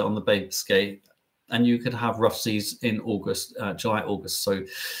winter on the Bay Biscay, and you could have rough seas in August, July, August. So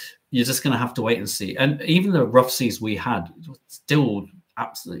you're just going to have to wait and see. And even the rough seas we had, still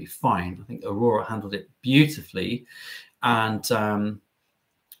absolutely fine. I think Aurora handled it beautifully, and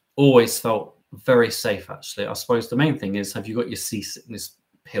always felt very safe, actually. I suppose the main thing is, have you got your seasickness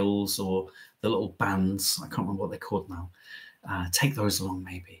pills or the little bands? I can't remember what they're called now. Take those along,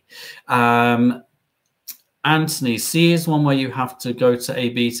 maybe. Anthony, C is one where you have to go to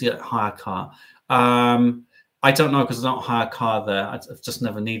AB to get a hire car. I don't know, because I don't hire a car there. I've just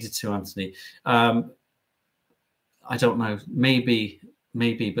never needed to, Anthony. I don't know. Maybe,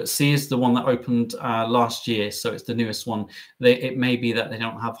 but C is the one that opened last year, so it's the newest one. It may be that they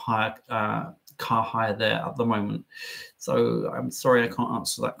don't have car hire there at the moment. So I'm sorry I can't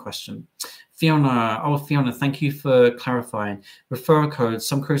answer that question. Fiona, Fiona, thank you for clarifying. Referral codes.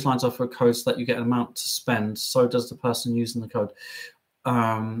 Some cruise lines offer codes that you get an amount to spend. So does the person using the code.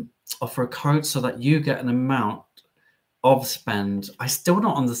 Offer a code so that you get an amount of spend. I still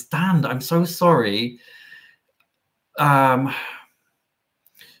don't understand. I'm so sorry. You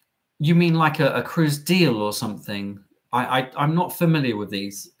mean like a cruise deal or something? I'm not familiar with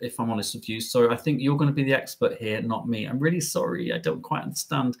these, if I'm honest with you. So I think you're going to be the expert here, not me. I'm really sorry. I don't quite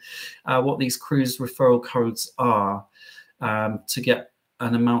understand what these cruise referral codes are to get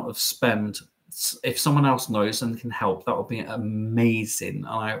an amount of spend. If someone else knows and can help, that would be amazing. And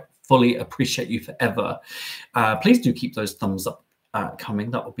I fully appreciate you forever. Please do keep those thumbs up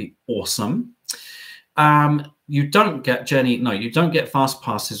coming. That would be awesome. You don't get you don't get fast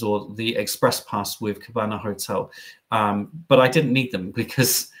passes or the express pass with Cabana Hotel, but I didn't need them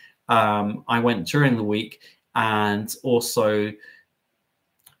because I went during the week, and also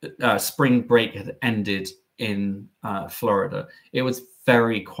spring break had ended in Florida. It was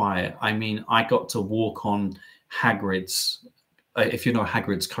very quiet. I mean, I got to walk on Hagrid's. If you know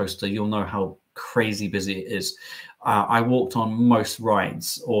Hagrid's coaster, you'll know how crazy busy it is. I walked on most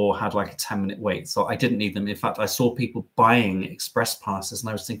rides or had like a 10-minute wait, so I didn't need them. In fact, I saw people buying express passes, and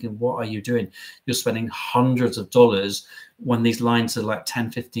I was thinking, what are you doing? You're spending hundreds of dollars when these lines are like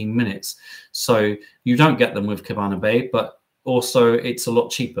 10-15 minutes. So you don't get them with Cabana Bay, but also it's a lot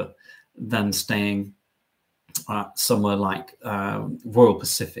cheaper than staying somewhere like Royal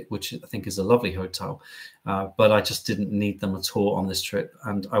Pacific, which I think is a lovely hotel, but I just didn't need them at all on this trip,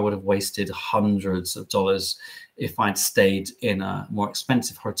 and I would have wasted hundreds of dollars if I'd stayed in a more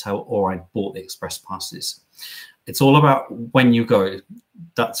expensive hotel or I'd bought the express passes. It's all about when you go.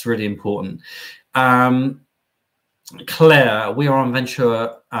 That's really important. Claire, we are on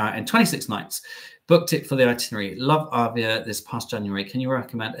Ventura in 26 nights. Booked it for the itinerary. Love Avia this past January. Can you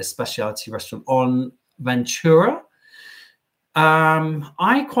recommend a specialty restaurant on Ventura?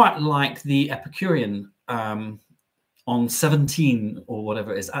 I quite like the Epicurean on 17 or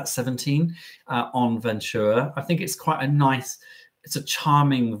whatever it is, at 17 on Ventura. I think it's quite a nice, it's a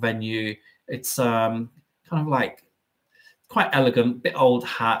charming venue. It's kind of like quite elegant, bit old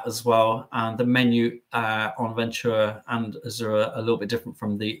hat as well. And the menu on Ventura and Azura are a little bit different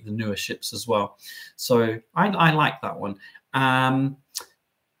from the newer ships as well. So I like that one. I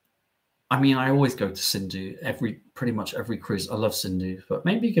mean, I always go to Sindhu pretty much every cruise. I love Sindhu, but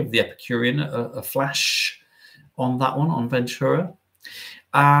maybe give the Epicurean a flash on that one on Ventura.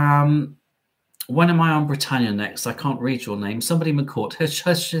 When am I on Britannia next? I can't read your name. Somebody McCourt.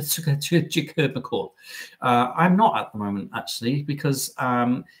 McCourt. I'm not at the moment, actually, because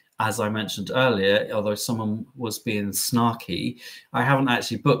as I mentioned earlier, although someone was being snarky, I haven't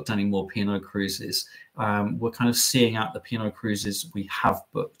actually booked any more P&O cruises. We're kind of seeing out the P&O cruises we have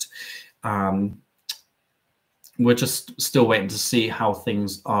booked. We're just still waiting to see how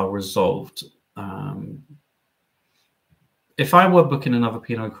things are resolved. If I were booking another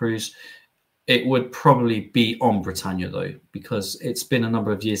P&O cruise, it would probably be on Britannia, though, because it's been a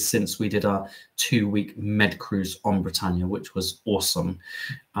number of years since we did our 2-week med cruise on Britannia, which was awesome.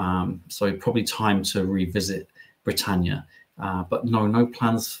 So probably time to revisit Britannia. But no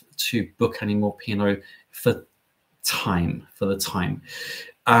plans to book any more P&O for the time.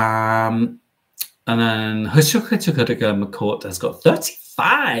 And then McCourt has got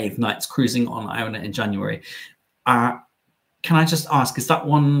 35 nights cruising on Iona in January. Can I just ask, is that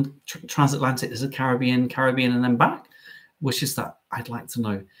one transatlantic? Is it Caribbean, and then back? Which is that? I'd like to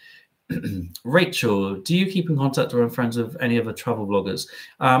know. Rachel, do you keep in contact or are friends with any other travel bloggers?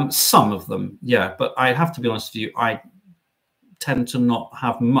 Some of them, yeah. But I have to be honest with you, I tend to not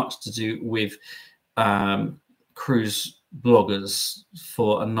have much to do with cruise bloggers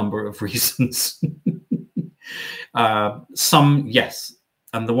for a number of reasons. Some, yes.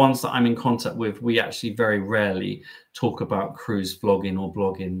 And the ones that I'm in contact with, we actually very rarely talk about cruise vlogging or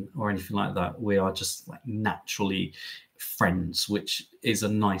blogging or anything like that. We are just like naturally friends, which is a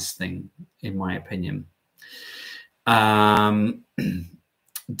nice thing, in my opinion.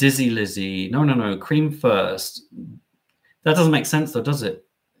 Dizzy Lizzie, no, cream first. That doesn't make sense, though, does it?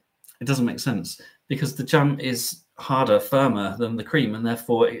 It doesn't make sense because the jam is harder, firmer than the cream, and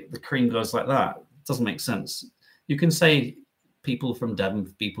therefore the cream goes like that. It doesn't make sense. You can say people from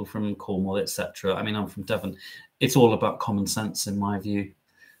Devon, people from Cornwall, etc. I mean, I'm from Devon. It's all about common sense, in my view.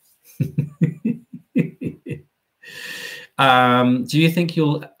 Do you think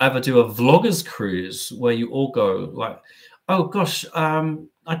you'll ever do a vloggers cruise where you all go like, oh gosh,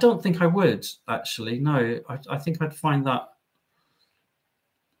 I don't think I would, actually. No, I think I'd find that.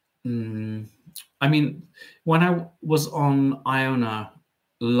 I mean, when I was on Iona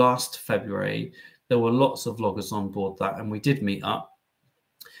last February, there were lots of vloggers on board that, and we did meet up.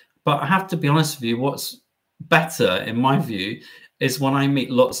 But I have to be honest with you, what's better, in my view, is when I meet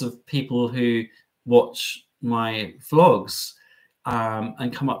lots of people who watch my vlogs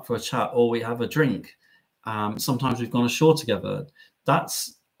and come up for a chat, or we have a drink. Sometimes we've gone ashore together.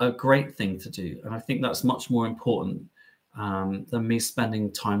 That's a great thing to do. And I think that's much more important than me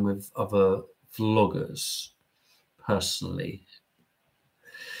spending time with other vloggers, personally.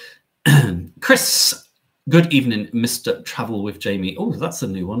 Chris, good evening, Mr. Travel with Jamie. Oh, that's a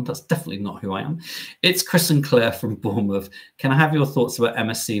new one. That's definitely not who I am. It's Chris and Claire from Bournemouth. Can I have your thoughts about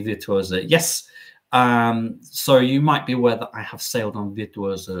MSC Virtuosa? Yes. So you might be aware that I have sailed on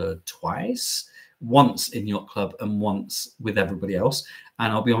Virtuosa twice, once in Yacht Club and once with everybody else.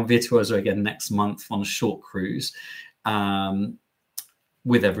 And I'll be on Virtuosa again next month on a short cruise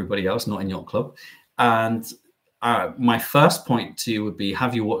with everybody else, not in Yacht Club. And my first point to you would be,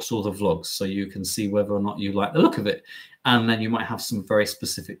 have you watched all the vlogs so you can see whether or not you like the look of it? And then you might have some very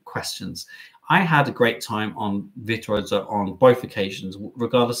specific questions. I had a great time on Virtuosa on both occasions,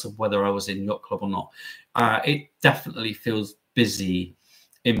 regardless of whether I was in Yacht Club or not. It definitely feels busy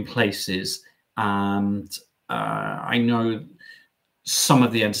in places. And I know some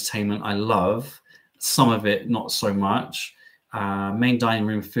of the entertainment I love, some of it not so much. Main dining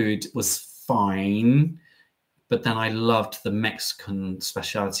room food was fine. But then I loved the Mexican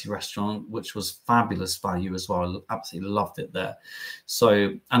specialty restaurant, which was fabulous value as well. I absolutely loved it there.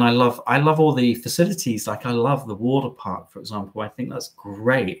 So, and I love all the facilities. Like I love the water park, for example. I think that's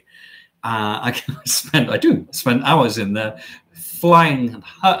great. I do spend hours in there, flying and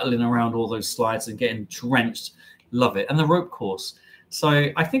hurtling around all those slides and getting drenched. Love it. And the rope course.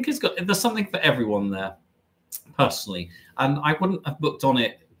 So I think there's something for everyone there, personally. And I wouldn't have booked on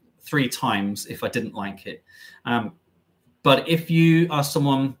it 3 times if I didn't like it. But if you are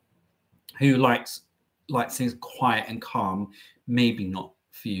someone who likes like things quiet and calm, maybe not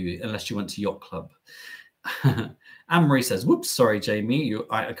for you unless you went to yacht club. Anne Marie says, "Whoops, sorry, Jamie.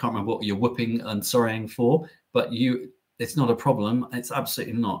 I can't remember what you're whooping and sorrying for, but it's not a problem. It's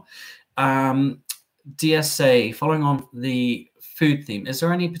absolutely not." DSA, following on the food theme, is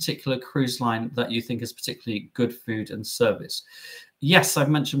there any particular cruise line that you think is particularly good food and service? Yes, I've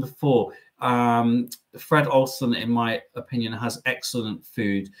mentioned before. Fred Olsen, in my opinion, has excellent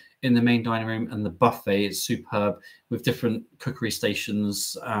food in the main dining room, and the buffet is superb with different cookery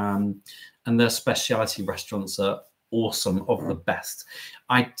stations, and their specialty restaurants are awesome, of the best.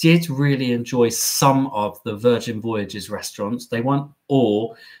 I did really enjoy some of the Virgin Voyages restaurants. They weren't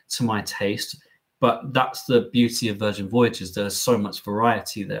all to my taste, but that's the beauty of Virgin Voyages. There's so much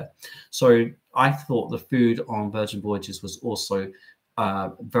variety there. So I thought the food on Virgin Voyages was also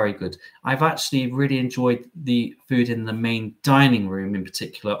very good. I've actually really enjoyed the food in the main dining room, in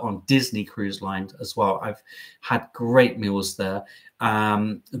particular on Disney Cruise Line as well. I've had great meals there.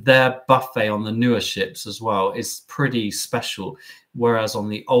 Their buffet on the newer ships as well is pretty special, whereas on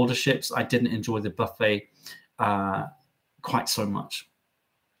the older ships, I didn't enjoy the buffet quite so much.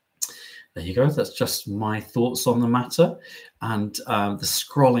 There you go. That's just my thoughts on the matter. And the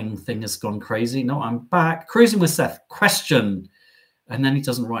scrolling thing has gone crazy. No, I'm back. Cruising with Seth. Question. And then he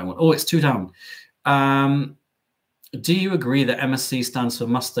doesn't write one. Oh, it's 2 down. Do you agree that MSC stands for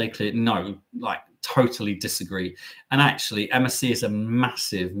must stay clear? No, like totally disagree. And actually, MSC is a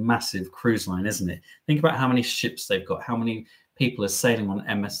massive, massive cruise line, isn't it? Think about how many ships they've got, how many people are sailing on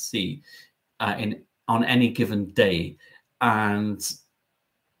MSC on any given day. And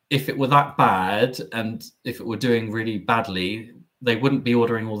if it were that bad, and if it were doing really badly, they wouldn't be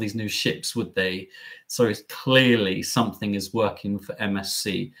ordering all these new ships, would they? So it's clearly something is working for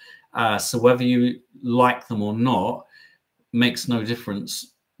MSC. So whether you like them or not makes no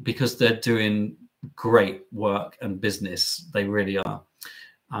difference, because they're doing great work and business. They really are.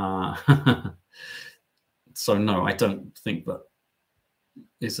 So no, I don't think that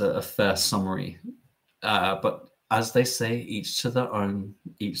is a fair summary. But as they say, each to their own,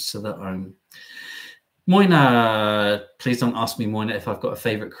 each to their own. Moina, please don't ask me, Moina, if I've got a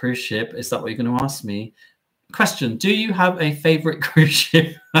favorite cruise ship. Is that what you're going to ask me? Question, do you have a favorite cruise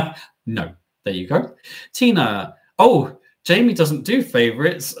ship? No. There you go. Tina, oh, Jamie doesn't do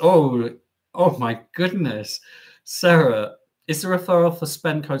favorites. Oh my goodness. Sarah, is the referral for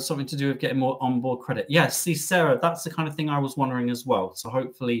spend code something to do with getting more onboard credit? Yes, see, Sarah, that's the kind of thing I was wondering as well. So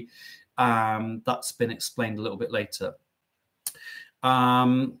hopefully that's been explained a little bit later.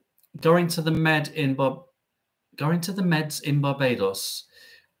 Going to the meds in Barbados.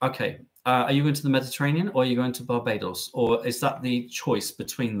 Okay. Are you going to the Mediterranean, or are you going to Barbados, or is that the choice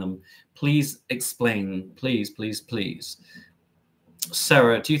between them? Please explain, please, please, please.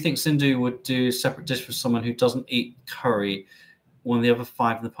 Sarah, do you think Sindhu would do a separate dish for someone who doesn't eat curry when the other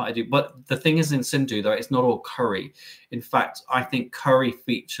 5 in the party do? But the thing is, in Sindhu, though, it's not all curry. In fact, I think curry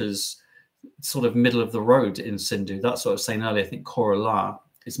features sort of middle of the road in Sindhu. That's what I was saying earlier. I think Kerala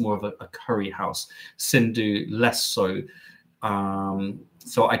is more of a curry house. Sindhu, less so.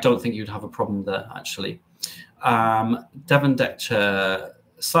 So I don't think you'd have a problem there, actually. Devon Detcher,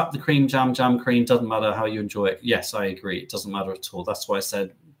 slap the cream, jam cream, doesn't matter how you enjoy it. Yes, I agree. It doesn't matter at all. That's why I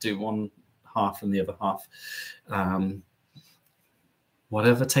said do one half and the other half.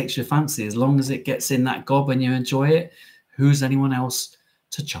 Whatever takes your fancy, as long as it gets in that gob and you enjoy it, who's anyone else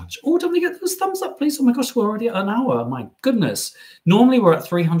to judge? Oh, don't forget those thumbs up, please. Oh my gosh, we're already at an hour. My goodness. Normally we're at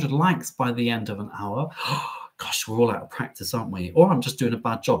 300 likes by the end of an hour. Gosh, we're all out of practice, aren't we? Or I'm just doing a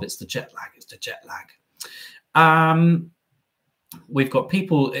bad job. It's the jet lag. It's the jet lag. We've got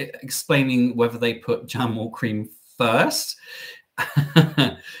people explaining whether they put jam or cream first.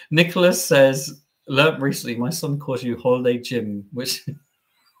 Nicholas says, learned recently, my son calls you Holiday Jim, which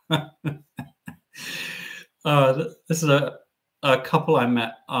this is a couple I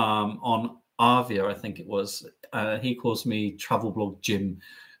met on Arvia, I think it was. He calls me Travel Blog Jim,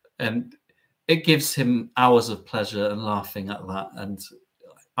 and it gives him hours of pleasure and laughing at that. And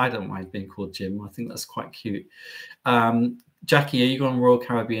I don't mind being called Jim. I think that's quite cute. Jackie, are you going Royal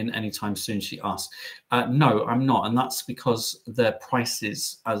Caribbean anytime soon? She asked. No, I'm not. And that's because their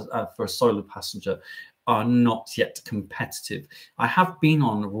prices for a solo passenger are not yet competitive. I have been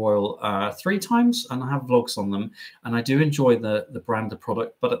on Royal 3 times, and I have vlogs on them, and I do enjoy the branded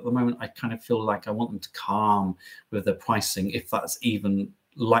product. But at the moment, I kind of feel like I want them to calm with their pricing, if that's even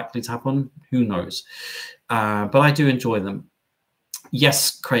likely to happen. Who knows? But I do enjoy them.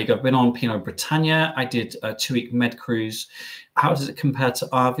 Yes, Craig, I've been on P&O Britannia. I did a 2-week med cruise. How does it compare to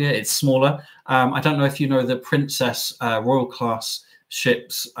Arvia? It's smaller. I don't know if you know the Princess Royal class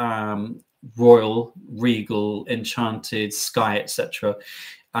ships. Royal, Regal, Enchanted, Sky, etc.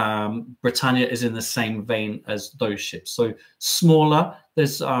 Britannia is in the same vein as those ships. So smaller,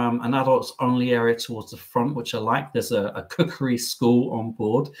 there's an adults only area towards the front, which I like. There's a cookery school on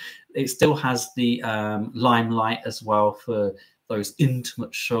board. It still has the limelight as well for those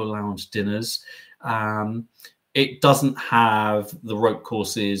intimate show lounge dinners. It doesn't have the rope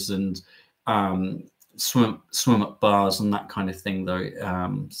courses and swim up bars and that kind of thing, though.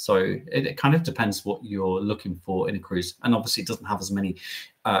 So it kind of depends what you're looking for in a cruise, and obviously it doesn't have as many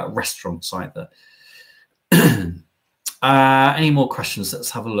restaurants either. Any more questions?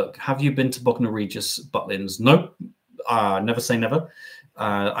 Let's have a look. Have you been to Bognor Regis, Butlins? Nope. Never say never.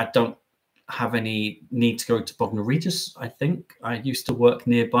 I don't have any need to go to Bognor Regis. I think I used to work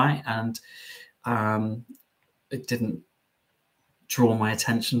nearby, and it didn't draw my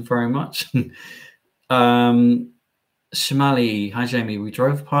attention very much. Shamali, hi Jamie. We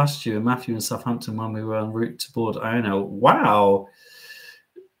drove past you and Matthew in Southampton when we were en route to board Iona. Wow.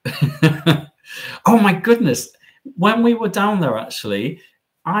 Oh my goodness. When we were down there, actually,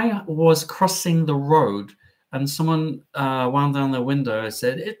 I was crossing the road and someone wound down their window and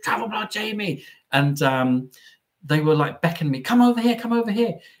said, "It's Travel Blog Jamie." And they were like beckoning me, "Come over here, come over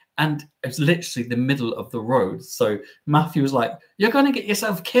here." And it was literally the middle of the road. So Matthew was like, "You're going to get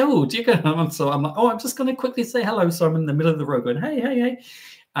yourself killed. You're going to..." So I'm like, "Oh, I'm just going to quickly say hello." So I'm in the middle of the road going, "Hey, hey, hey."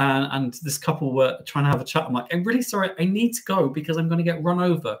 And this couple were trying to have a chat. I'm like, "I'm really sorry. I need to go because I'm going to get run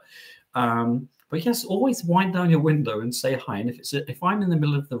over." But yes, always wind down your window and say hi. And if I'm in the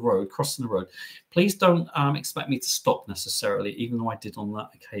middle of the road, crossing the road, please don't expect me to stop necessarily, even though I did on that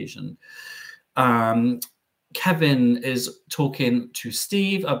occasion. Kevin is talking to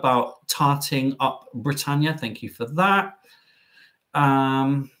Steve about tarting up Britannia. Thank you for that.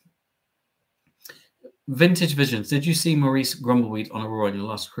 Vintage Visions. Did you see Maurice Grumbleweed on Aurora on your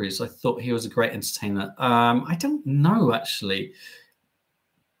last cruise? I thought he was a great entertainer. I don't know, actually.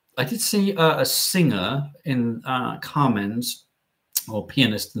 I did see a singer in Carmen's, or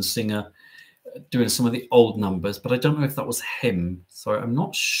pianist and singer, doing some of the old numbers, but I don't know if that was him. So I'm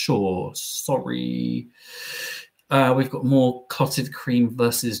not sure. Sorry. We've got more clotted cream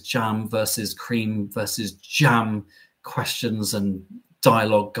versus jam versus cream versus jam questions and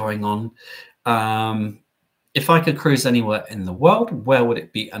dialogue going on. If I could cruise anywhere in the world, where would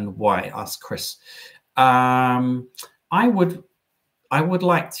it be and why? Asked Chris. I would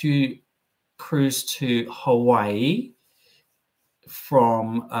like to cruise to Hawaii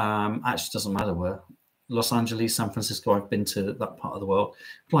from, actually doesn't matter where, Los Angeles, San Francisco. I've been to that part of the world.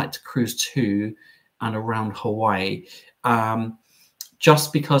 I'd like to cruise to and around Hawaii,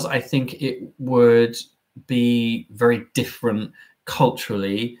 just because I think it would be very different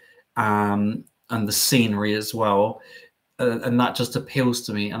culturally, and the scenery as well. And that just appeals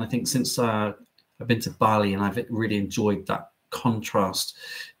to me. And I think since I've been to Bali and I've really enjoyed that contrast,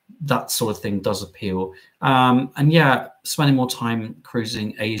 that sort of thing does appeal. And yeah, spending more time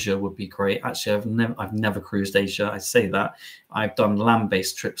cruising Asia would be great. Actually, I've never cruised Asia. I say that. I've done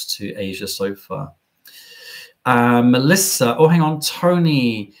land-based trips to Asia so far. Melissa, oh, hang on,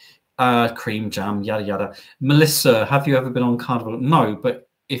 Tony, cream jam, yada yada. Melissa, have you ever been on Carnival? No, but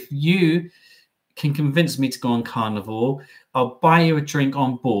if you can convince me to go on Carnival, I'll buy you a drink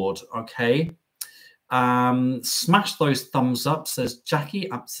on board, okay? Smash those thumbs up, says Jackie.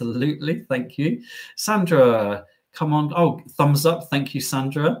 Absolutely, thank you. Sandra, come on. Oh, thumbs up, thank you,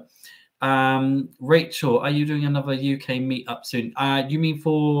 Sandra. Rachel, are you doing another UK meetup soon? You mean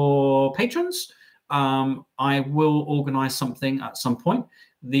for patrons? I will organize something at some point.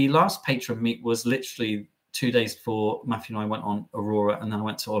 The last patron meet was literally 2 days before Matthew and I went on Aurora, and then I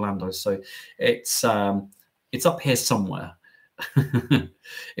went to Orlando. So it's up here somewhere.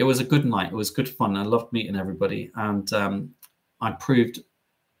 It was a good night. It was good fun. I loved meeting everybody, and I proved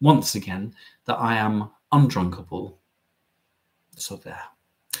once again that I am undrunkable. So there.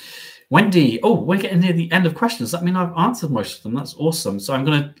 Wendy, oh, we're getting near the end of questions. That means I've answered most of them. That's awesome. So I'm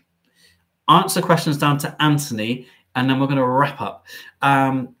going to answer questions down to Anthony, and then we're going to wrap up.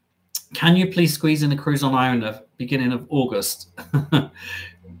 Can you please squeeze in a cruise on Iona beginning of August?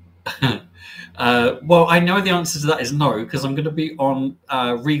 Well, I know the answer to that is no, because I'm going to be on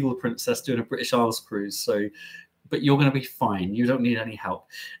Regal Princess doing a British Isles cruise. So, but you're going to be fine. You don't need any help.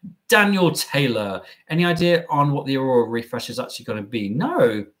 Daniel Taylor, any idea on what the Aurora refresh is actually going to be?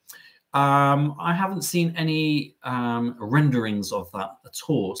 No, I haven't seen any renderings of that at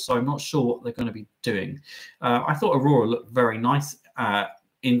all. So I'm not sure what they're going to be doing. I thought Aurora looked very nice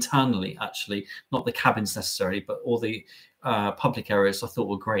internally, actually, not the cabins necessarily, but all the public areas I thought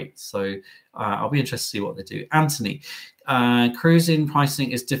were great. So I'll be interested to see what they do. Anthony, Cruising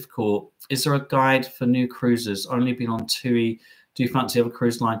pricing is difficult. Is there a guide for new cruisers? Only been on TUI. Do you fancy other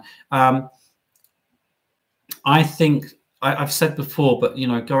cruise line? I think I've said before, but you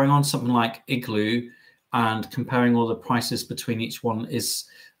know, going on something like Igloo and comparing all the prices between each one is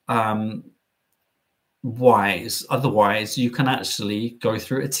wise. Otherwise, you can actually go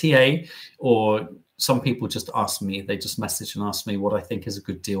through a TA, or some people just ask me. They just message and ask me what I think is a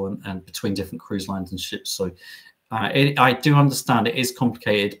good deal, and between different cruise lines and ships. So I do understand it is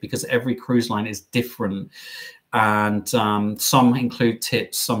complicated because every cruise line is different, and some include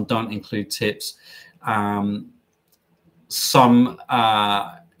tips, some don't include tips. Some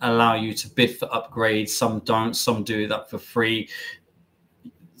allow you to bid for upgrades, some don't, some do that for free.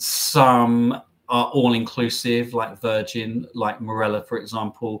 Some are all-inclusive, like Virgin, like Morella, for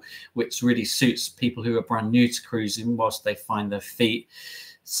example, which really suits people who are brand new to cruising whilst they find their feet.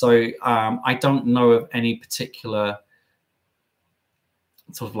 So I don't know of any particular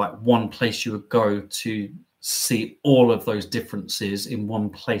sort of like one place you would go to see all of those differences in one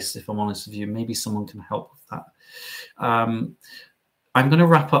place, if I'm honest with you. Maybe someone can help with that. I'm going to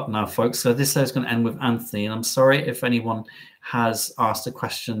wrap up now, folks. So this is going to end with Anthony, and I'm sorry if anyone has asked a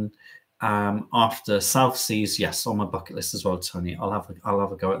question after South Seas. Yes, on my bucket list as well, Tony. I'll have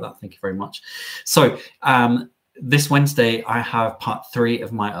a go at that. Thank you very much. So this Wednesday, I have part 3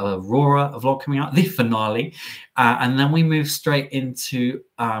 of my Aurora vlog coming out, the finale, and then we move straight into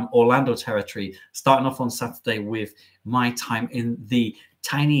Orlando territory, starting off on Saturday with my time in the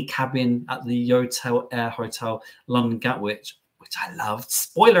tiny cabin at the Yotel Air Hotel, London Gatwick, which I loved.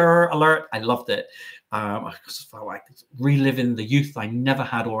 Spoiler alert, I loved it. I just felt like reliving the youth I never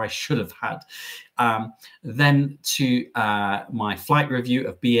had, or I should have had. Then to my flight review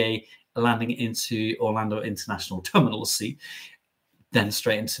of BA landing into Orlando International Terminal C, then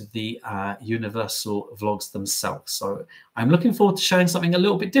straight into the Universal vlogs themselves. So I'm looking forward to sharing something a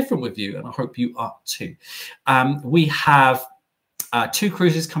little bit different with you, and I hope you are too. We have 2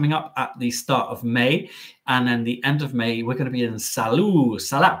 cruises coming up at the start of May, and then the end of May we're going to be in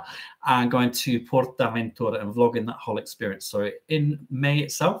Salau, and going to Portaventura and vlogging that whole experience. So in May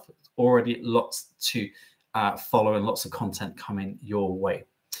itself, already lots to follow and lots of content coming your way.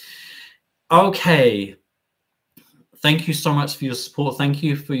 Okay, thank you so much for your support. Thank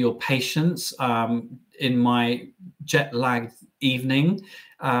you for your patience in my jet-lagged evening.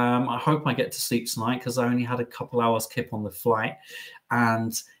 I hope I get to sleep tonight because I only had a couple hours kip on the flight,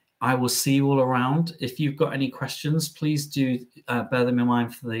 and I will see you all around. If you've got any questions, please do bear them in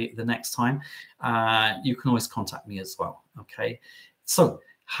mind for the next time. You can always contact me as well. Okay, so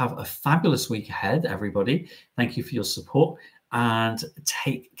have a fabulous week ahead, everybody. Thank you for your support, and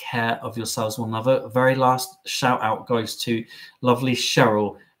take care of yourselves, one another. Very last shout out goes to lovely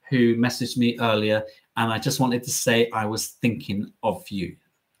Cheryl, who messaged me earlier, and I just wanted to say I was thinking of you.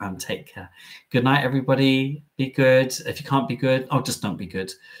 And take care. Good night, everybody. Be good. If you can't be good, oh, just don't be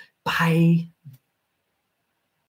good. Bye.